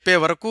అని చెప్పే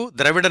వరకు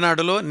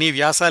ద్రవిడనాడులో నీ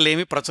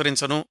వ్యాసాలేమీ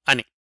ప్రచురించను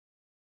అని.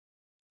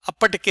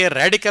 అప్పటికే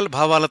రాడికల్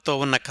భావాలతో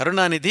ఉన్న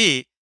కరుణానిధి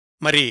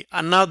మరి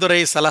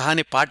అన్నాదురై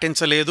సలహాని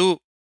పాటించలేదు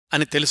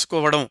అని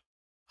తెలుసుకోవడం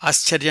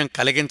ఆశ్చర్యం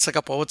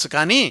కలిగించకపోవచ్చు.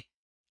 కాని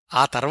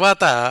ఆ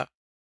తర్వాత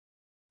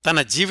తన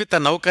జీవిత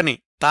నౌకని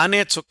తానే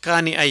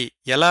చుక్కాని అయి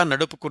ఎలా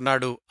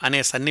నడుపుకున్నాడు అనే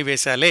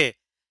సన్నివేశాలే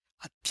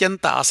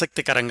అత్యంత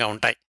ఆసక్తికరంగా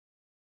ఉంటాయి.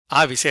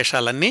 ఆ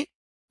విశేషాలన్నీ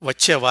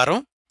వచ్చేవారం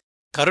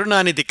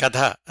కరుణానిధి కథ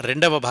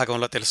 2వ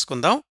భాగంలో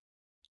తెలుసుకుందాం.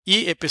 ఈ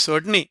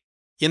ఎపిసోడ్ని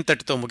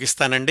ఇంతటితో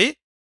ముగిస్తానండి.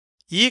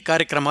 ఈ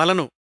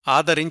కార్యక్రమాలను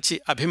ఆదరించి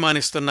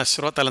అభిమానిస్తున్న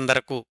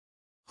శ్రోతలందరకు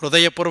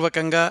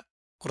హృదయపూర్వకంగా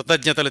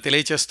కృతజ్ఞతలు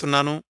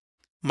తెలియచేస్తున్నాను.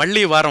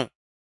 మళ్లీ వారం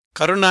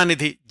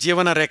కరుణానిధి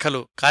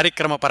జీవనరేఖలు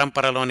కార్యక్రమ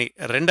పరంపరలోని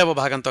 2వ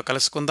భాగంతో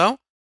కలుసుకుందాం.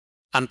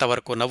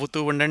 అంతవరకు నవ్వుతూ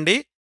ఉండండి.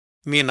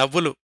 మీ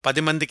నవ్వులు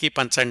 10 మందికి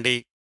పంచండి.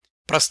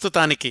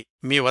 ప్రస్తుతానికి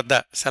మీ వద్ద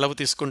సెలవు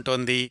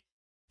తీసుకుంటోంది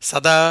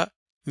సదా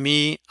మీ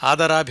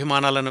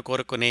ఆదరాభిమానాలను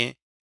కోరుకునే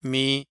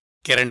మీ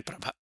కిరణ్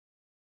ప్రభ.